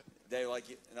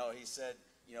 he said,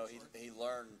 he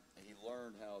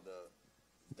learned how the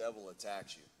devil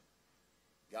attacks you.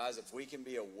 Guys, if we can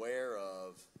be aware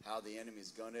of how the enemy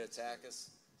is going to attack us,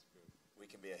 we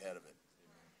can be ahead of it.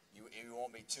 You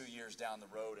won't be 2 years down the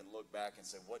road and look back and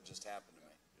say, what just happened to me?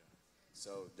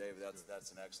 So, David,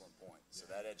 that's an excellent point. So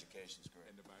that education is great.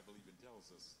 And the Bible even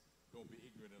tells us, don't be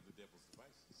ignorant of the devil's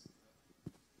devices.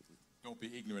 Don't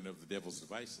be ignorant of the devil's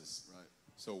devices. Right.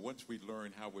 So once we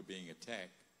learn how we're being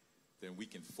attacked, then we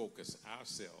can focus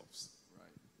ourselves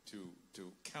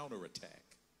to counterattack.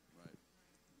 Right.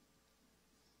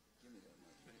 Give me that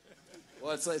mic.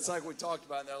 Well, it's like we talked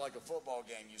about in there, like a football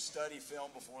game. You study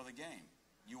film before the game.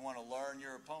 You want to learn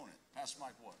your opponent. Pastor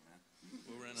Mike, what, man?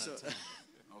 We'll run out of time.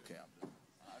 Okay,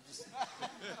 I'm just.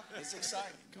 It's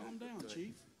exciting. Calm down,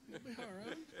 Chief. You'll be all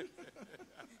right.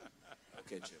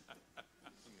 Okay, Chip.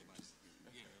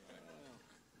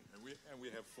 And we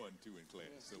have fun too in class.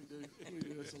 Yes, So. we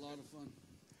do. It's a lot of fun.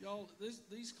 Y'all,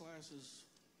 these classes,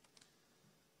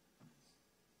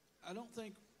 I don't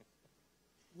think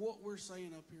what we're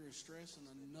saying up here is stressing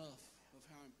enough of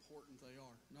how important they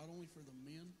are. Not only for the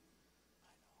men,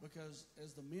 because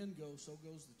as the men go, so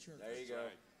goes the church. There you go.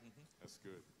 Right. Mm-hmm. That's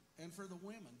good. And for the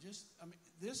women,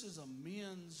 this is a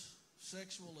men's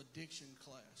sexual addiction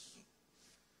class.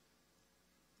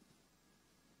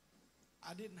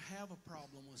 I didn't have a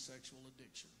problem with sexual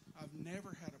addiction. I've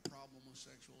never had a problem with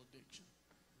sexual addiction.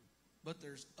 But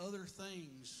there's other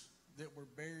things that were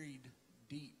buried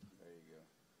deep. There you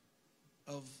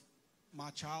go. Of my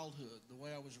childhood, the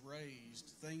way I was raised,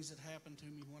 things that happened to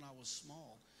me when I was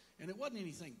small. And it wasn't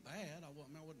anything bad. I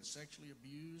wasn't sexually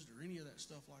abused or any of that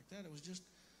stuff like that. It was just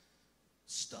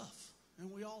stuff.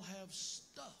 And we all have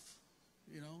stuff.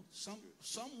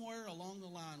 Somewhere along the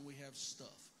line we have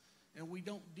stuff. And we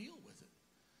don't deal with it.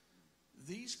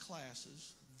 These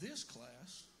classes, this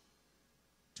class,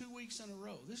 2 weeks in a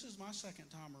row. This is my second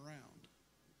time around.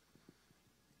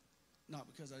 Not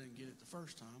because I didn't get it the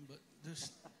first time,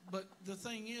 but the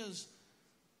thing is,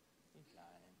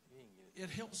 it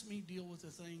helps me deal with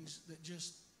the things that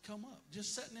just come up.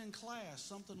 Just sitting in class,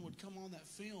 something would come on that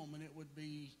film and it would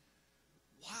be,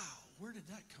 wow, where did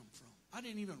that come from? I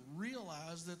didn't even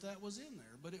realize that was in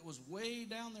there, but it was way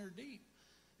down there deep.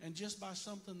 And just by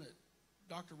something that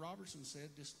Dr. Robertson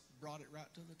said, just brought it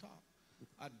right to the top.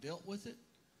 I dealt with it,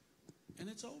 and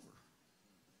it's over.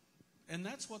 And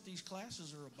that's what these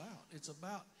classes are about. It's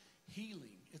about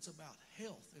healing. It's about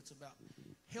health. It's about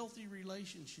healthy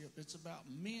relationship. It's about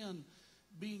men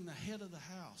being the head of the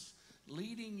house,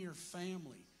 leading your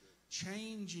family,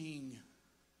 changing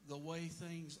the way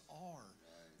things are.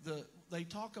 They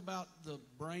talk about the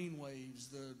brain waves,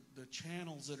 the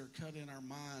channels that are cut in our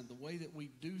mind, the way that we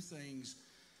do things,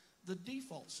 the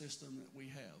default system that we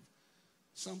have.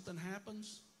 Something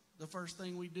happens, the first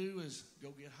thing we do is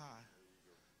go get high.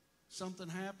 Something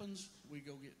happens, we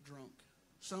go get drunk.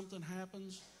 Something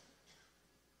happens,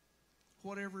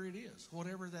 whatever it is,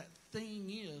 whatever that thing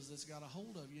is that's got a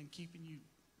hold of you and keeping you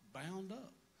bound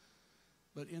up.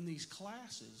 But in these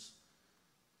classes,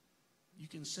 you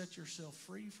can set yourself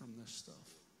free from this stuff.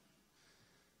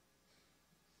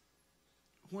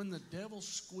 When the devil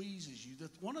squeezes you,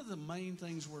 one of the main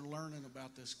things we're learning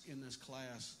about this in this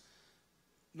class,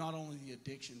 not only the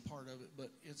addiction part of it, but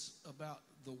it's about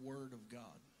the Word of God.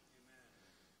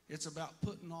 It's about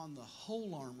putting on the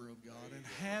whole armor of God and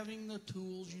having the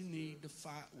tools you need to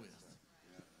fight with.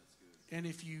 And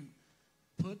if you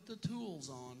put the tools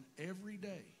on every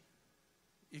day,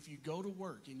 if you go to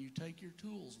work and you take your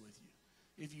tools with you,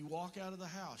 if you walk out of the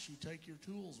house, you take your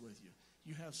tools with you,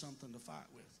 you have something to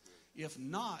fight with. If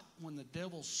not, when the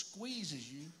devil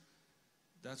squeezes you,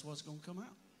 that's what's going to come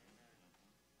out.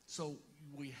 So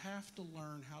we have to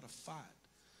learn how to fight.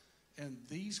 And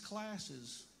these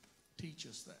classes teach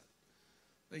us that.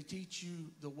 They teach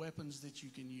you the weapons that you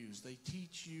can use. They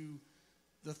teach you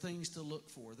the things to look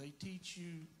for. They teach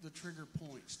you the trigger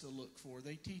points to look for.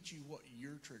 They teach you what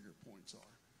your trigger points are.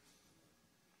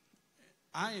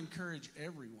 I encourage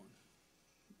everyone,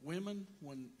 women,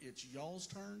 when it's y'all's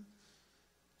turn,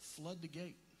 flood the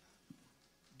gate.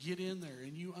 Get in there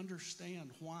and you understand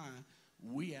why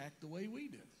we act the way we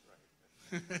do.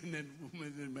 And then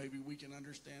maybe we can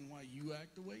understand why you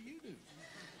act the way you do.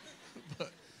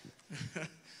 but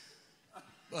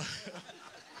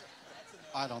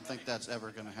I don't think that's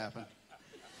ever going to happen.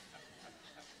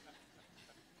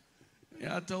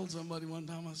 Yeah, I told somebody one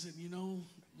time, I said,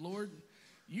 Lord,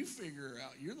 you figure her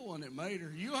out. You're the one that made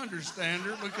her. You understand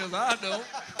her because I don't.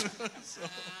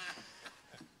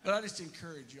 But I just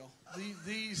encourage y'all.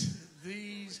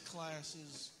 These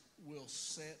classes will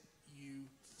set you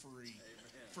free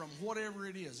from whatever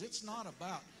it is. It's not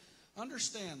about,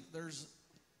 understand, there's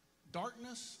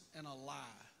darkness and a lie.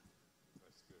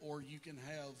 Or you can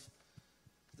have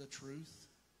the truth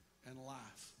and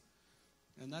life.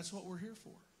 And that's what we're here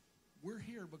for. We're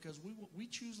here because we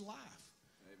choose life.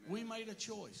 Amen. We made a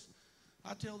choice.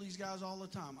 I tell these guys all the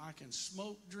time, I can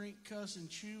smoke, drink, cuss, and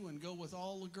chew and go with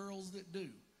all the girls that do.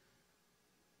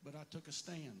 But I took a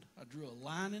stand. I drew a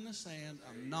line in the sand.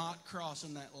 I'm not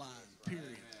crossing that line, period.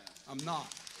 Amen. I'm not.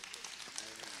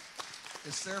 Amen.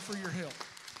 It's there for your help.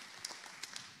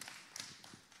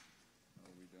 Are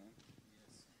we done?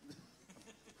 Yes.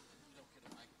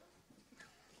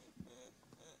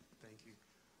 Thank you.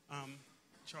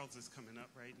 Charles is coming up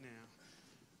right now.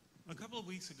 A couple of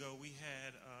weeks ago, we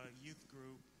had a youth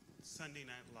group Sunday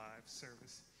Night Live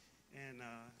service, and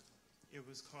it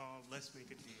was called Let's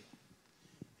Make a Deal.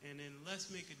 And in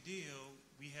Let's Make a Deal,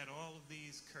 we had all of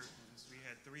these curtains. We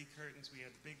had 3 curtains. We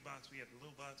had the big box. We had the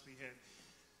little box. We had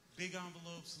big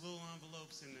envelopes, little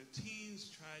envelopes, and the teens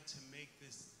tried to make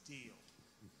this deal.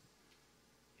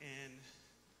 And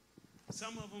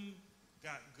some of them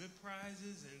got good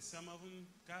prizes, and some of them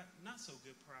got not so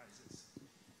good prizes.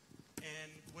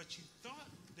 And what you thought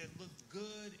that looked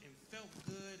good and felt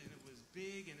good, and it was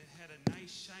big, and it had a nice,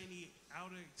 shiny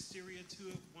outer exterior to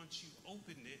it, once you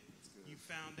opened it, you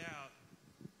found out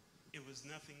it was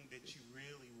nothing that you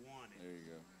really wanted. There you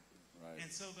go. Right.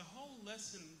 And so the whole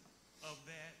lesson of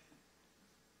that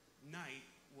night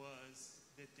was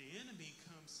that the enemy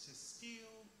comes to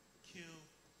steal, kill,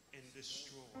 and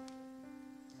destroy.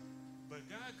 But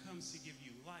God comes to give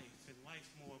you life, and life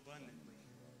more abundantly.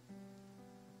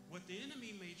 What the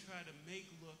enemy may try to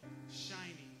make look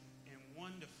shiny and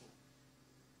wonderful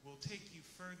will take you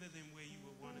further than where you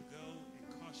would want to go and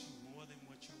cost you more than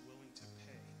what you're willing to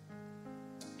pay.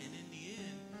 And in the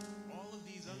end, all of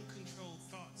these uncontrolled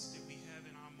thoughts that we have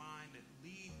in our mind that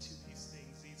lead to these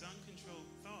things, these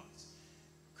uncontrolled thoughts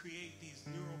create these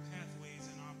neural pathways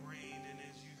in our brain. And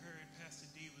as you heard, Pastor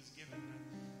D was given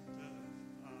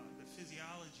the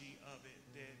physiology of it,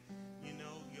 that,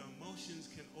 your emotions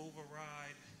can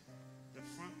override the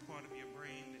front part of your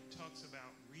brain that talks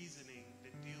about reasoning,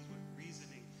 that deals with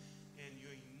reasoning, and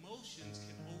your emotions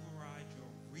can override your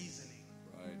reasoning.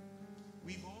 Right.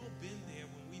 We've all been there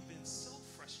when we've been so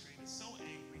frustrated, so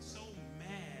angry, so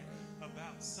mad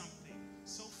about something,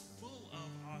 so full of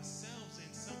ourselves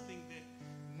and something that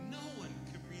no one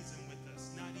could reason with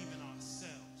us, not even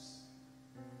ourselves.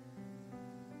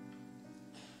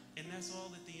 And that's all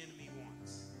that the enemy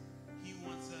wants. He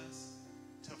wants us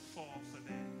to fall for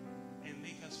that and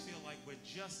make us feel like we're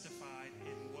justified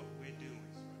in what we're doing.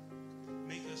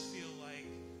 Make us feel like,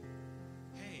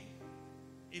 hey,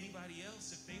 anybody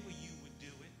else, if they were you, would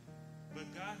do it. But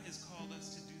God has called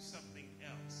us to do something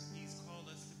else. He's called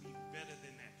us to be better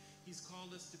than that. He's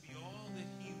called us to be all that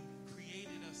He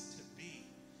created us to be.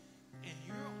 And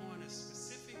you're on a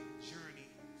specific journey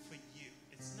for you.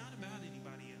 It's not about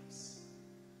anybody else.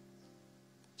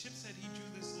 Chip said he drew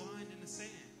this line in the sand.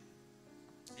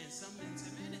 And some men said,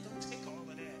 man, it don't take all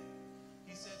of that.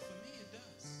 He said, for me, it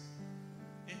does.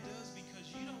 It does, because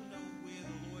you don't know where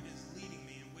the Lord is leading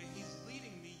me. And where He's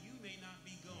leading me, you may not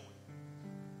be going.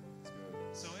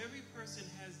 So every person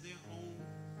has their own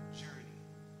journey.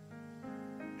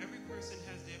 Every person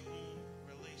has their own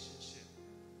relationship.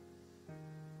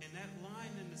 And that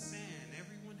line in the sand,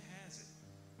 everyone has it.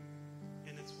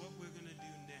 And it's what we're going to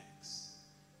do next.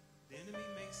 The enemy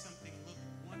makes something look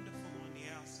wonderful on the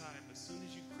outside, but as soon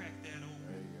as you crack that open,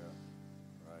 There you go.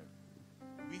 Right.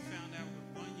 we found out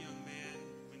with one young man,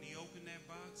 when he opened that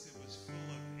box, it was full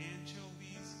of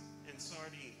anchovies and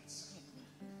sardines.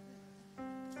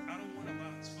 I don't want a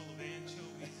box full of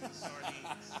anchovies and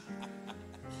sardines.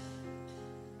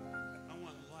 I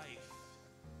want life,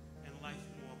 and life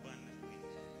more abundantly.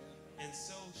 And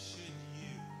so should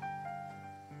you.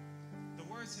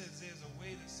 word says there's a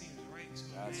way that seems right to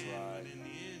a That's man, right. but in the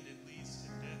end it leads to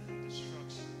death and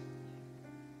destruction.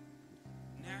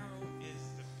 Narrow is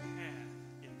the path,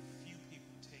 and few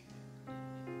people take it.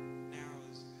 Narrow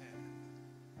is the path.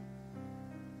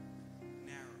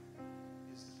 Narrow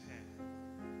is the path.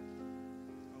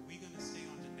 Are we going to stay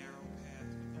on the narrow path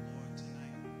with the Lord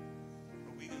tonight?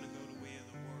 Are we going to go the way of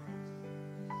the world?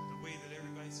 The way that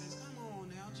everybody says, come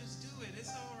on now, just do it. It's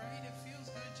all right. It feels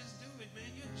good. Just do it, man.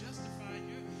 You're justified.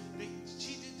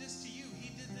 She did this to you.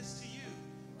 He did this to you.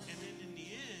 And then in the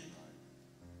end,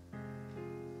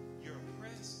 you're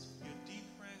oppressed, you're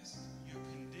depressed, you're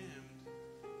condemned,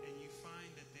 and you find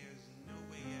that there's no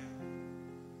way out.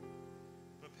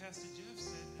 But Pastor Jeff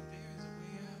said that there is a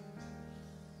way out.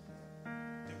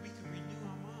 That we can renew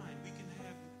our mind. We can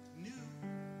have new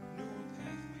neural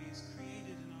pathways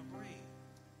created in our brain.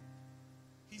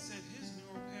 He said his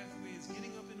neural pathway is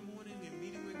getting up in the morning and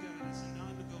meeting with God. It's a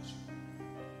non-negotiable.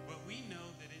 But we know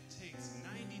that it takes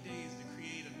 90 days to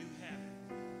create a new habit.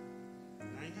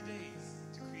 90 days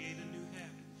to create a new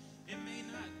habit. It may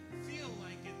not feel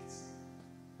like it's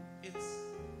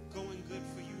going good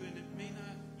for you, and you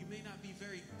may not be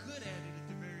very good at it at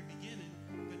the very beginning,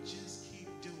 but just keep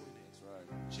doing it. That's right.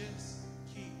 Just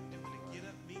keep doing it. Get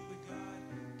up, meet with God.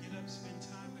 Get up, spend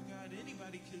time with God.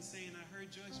 Anybody can say, and I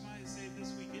heard Joyce Meyer say it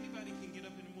this week, anybody can get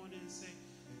up in the morning and say,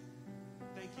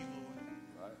 thank you, Lord.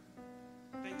 Right.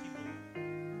 Thank you,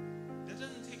 Lord. That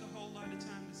doesn't take a whole lot of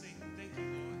time to say, thank you,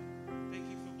 Lord. Thank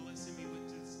you for blessing me with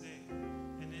this day.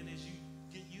 And then as you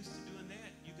get used to doing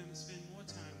that, you're going to spend more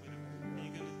time with him. And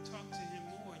you're going to talk to him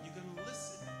more. And you're going to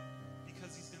listen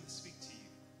because he's going to speak to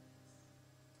you.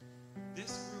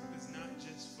 This group is not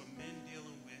just for men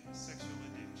dealing with sexual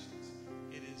addictions.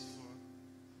 It is for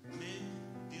men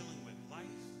dealing with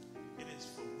life. It is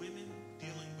for women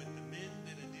dealing with the men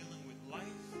that are dealing with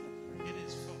life. It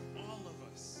is for all of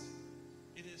us.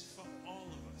 It is for all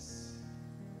of us.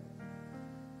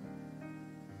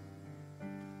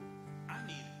 I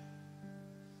need it.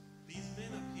 These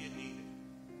men up here need it.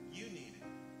 You need it.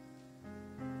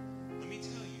 Let me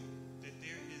tell you that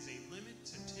there is a limit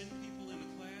to 10 people in a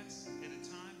class at a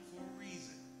time for a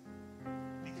reason.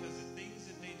 Because the things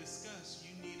that they discuss,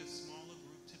 you need a smaller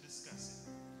group to discuss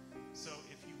it. So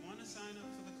if you want to sign up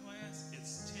for the class,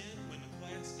 it's 10. When the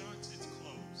class starts, it's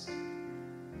closed.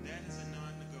 That is a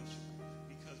non-negotiable.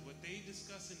 Because what they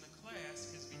discuss in the class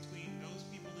is between those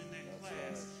people in that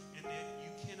class, and that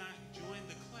you cannot join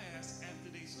the class after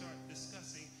they start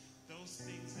discussing those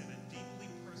things that are deeply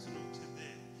personal to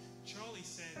them. Charlie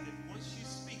said that once you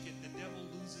speak it, the devil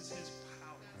loses his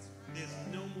power. There's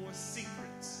no more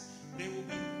secrets. There will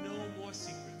be no more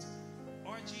secrets.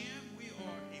 RGM, we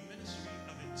are a ministry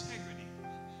of integrity,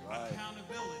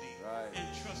 accountability, and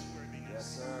trustworthiness.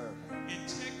 Yes, sir.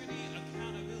 Integrity,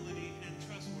 accountability, and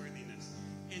trustworthiness.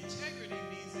 Integrity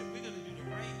means that we're going to do the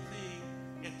right thing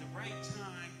at the right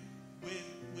time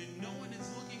when no one is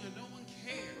looking or no one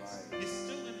cares. It's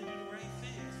still going to do the right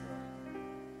thing.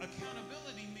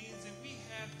 Accountability means that we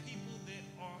have people that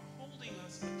are holding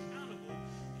us accountable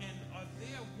and are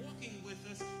there walking with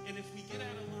us, and if we get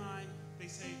out of line, they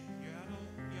say, you're out of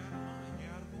line,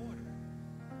 you're out of order.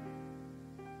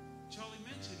 Charlie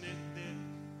mentioned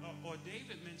or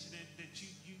David mentioned it, that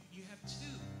you have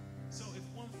two. So if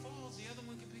one falls, the other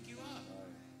one can pick you up.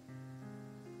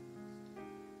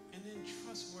 And then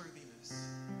trustworthiness.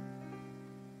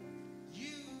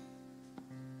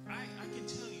 I can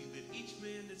tell you that each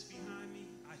man that's behind me,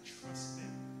 I trust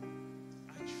them.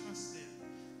 I trust them.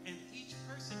 And each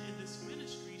person in this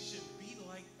ministry should be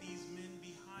like these men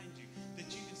behind you. That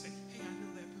you can say, hey, I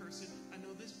know that person. I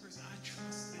know this person. I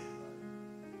trust them.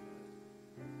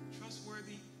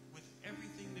 Trustworthy with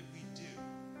everything that we do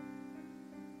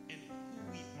and who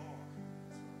we are.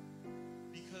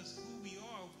 Because who we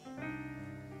are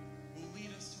will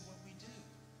lead us to what we do.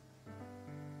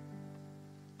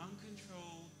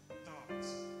 Uncontrolled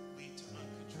thoughts lead to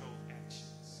uncontrolled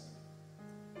actions.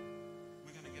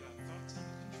 We're going to get our thoughts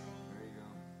under control. There you go.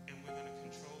 And we're going to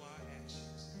control our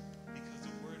actions. Because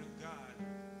the Word of God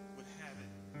would have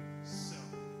it so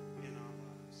in our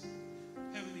lives.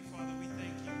 Heavenly Father, we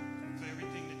thank you for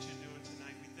everything that you're doing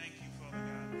tonight. We thank you, Father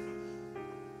God, for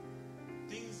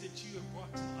things that you have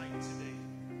brought to light today.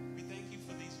 We thank you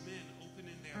for these men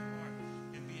opening their heart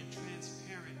and being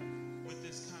transparent with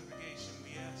this congregation.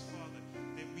 We ask, Father,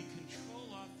 that we control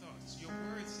our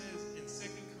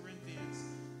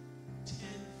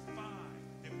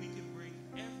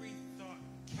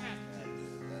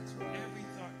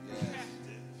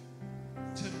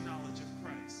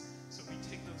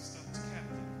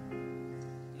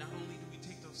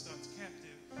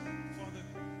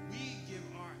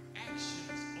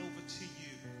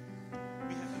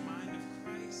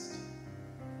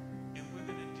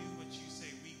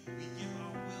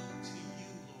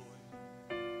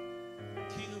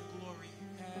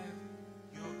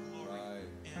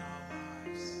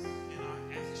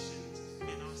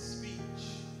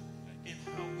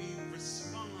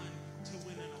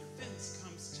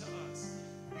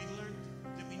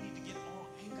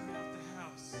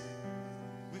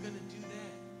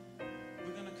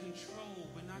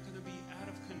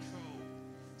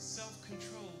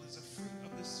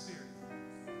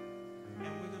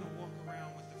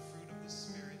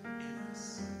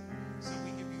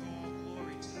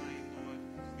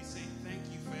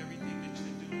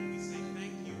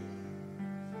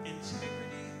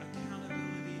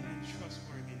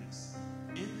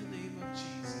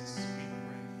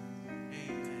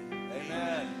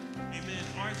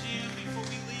RGM, before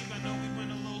we leave, I know we went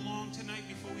a little long tonight.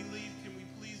 Before we leave, can we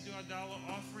please do our dollar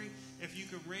offering? If you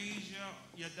could raise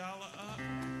your dollar up.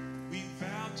 We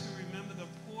vow to remember the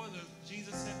poor.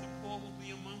 Jesus said the poor will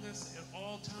be among us at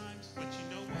all times. But you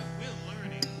know what? We're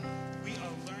learning. We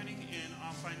are learning in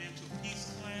our financial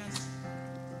peace class.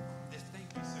 Thank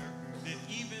you, sir. That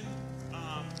even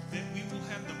that we will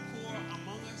have the poor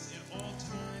among us at all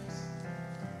times.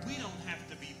 We don't have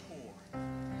to be poor.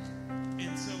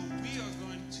 And so we are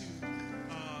going to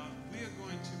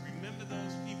remember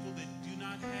those people that do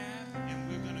not have, and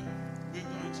we're going to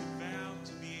vow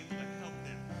to be able to help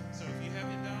them. So if you have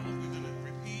your dollar, we're going to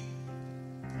repeat.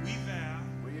 We vow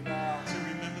to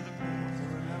remember the poor.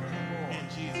 In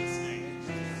Jesus' name.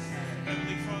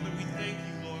 Heavenly Father, we thank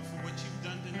you, Lord, for what you've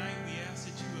done tonight. We ask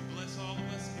that you would bless all of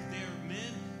us. If there are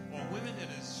men or women that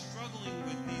are struggling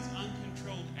with these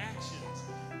uncontrolled actions,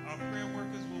 our prayer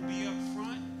workers will be up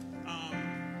front.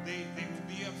 They will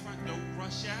be up front. Don't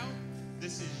rush out.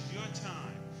 This is your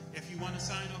time. If you want to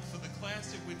sign up for the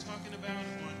class that we're talking about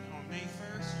on May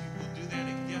 1st, you will do that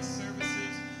at guest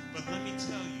services. But let me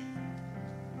tell you,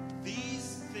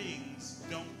 these things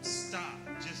don't stop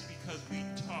just because we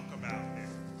talk about them.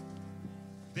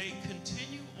 They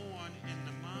continue on in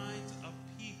the minds of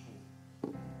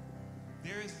people.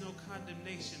 There is no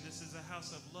condemnation. This is a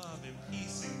house of love and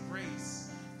peace and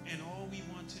grace. And all we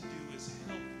want to do is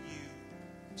help you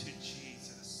to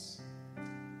Jesus.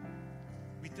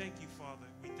 We thank you, Father.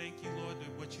 We thank you, Lord,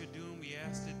 that what you're doing. We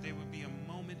ask that there would be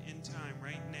a moment in time